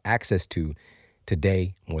can have access to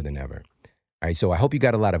today more than ever. All right, so I hope you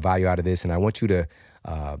got a lot of value out of this, and I want you to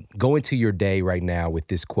go into your day right now with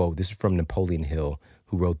this quote. This is from Napoleon Hill,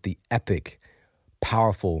 who wrote the epic,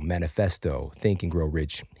 powerful manifesto, Think and Grow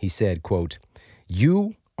Rich. He said, quote,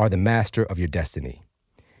 "You are the master of your destiny.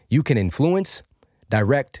 You can influence,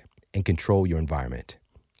 direct, and control your environment.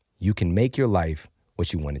 You can make your life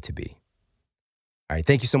what you want it to be." All right,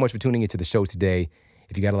 thank you so much for tuning into the show today.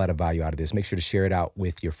 If you got a lot of value out of this, make sure to share it out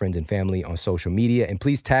with your friends and family on social media. And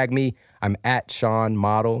please tag me. I'm at Shawn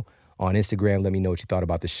Model on Instagram. Let me know what you thought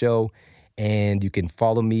about the show. And you can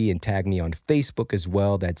follow me and tag me on Facebook as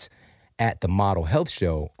well. That's at The Model Health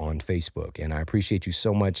Show on Facebook. And I appreciate you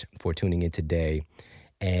so much for tuning in today.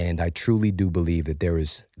 And I truly do believe that there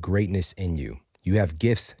is greatness in you. You have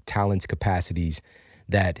gifts, talents, capacities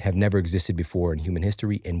that have never existed before in human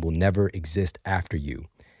history and will never exist after you.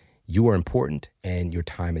 You are important and your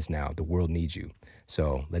time is now. The world needs you.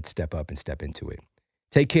 So let's step up and step into it.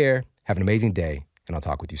 Take care. Have an amazing day, and I'll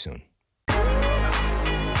talk with you soon.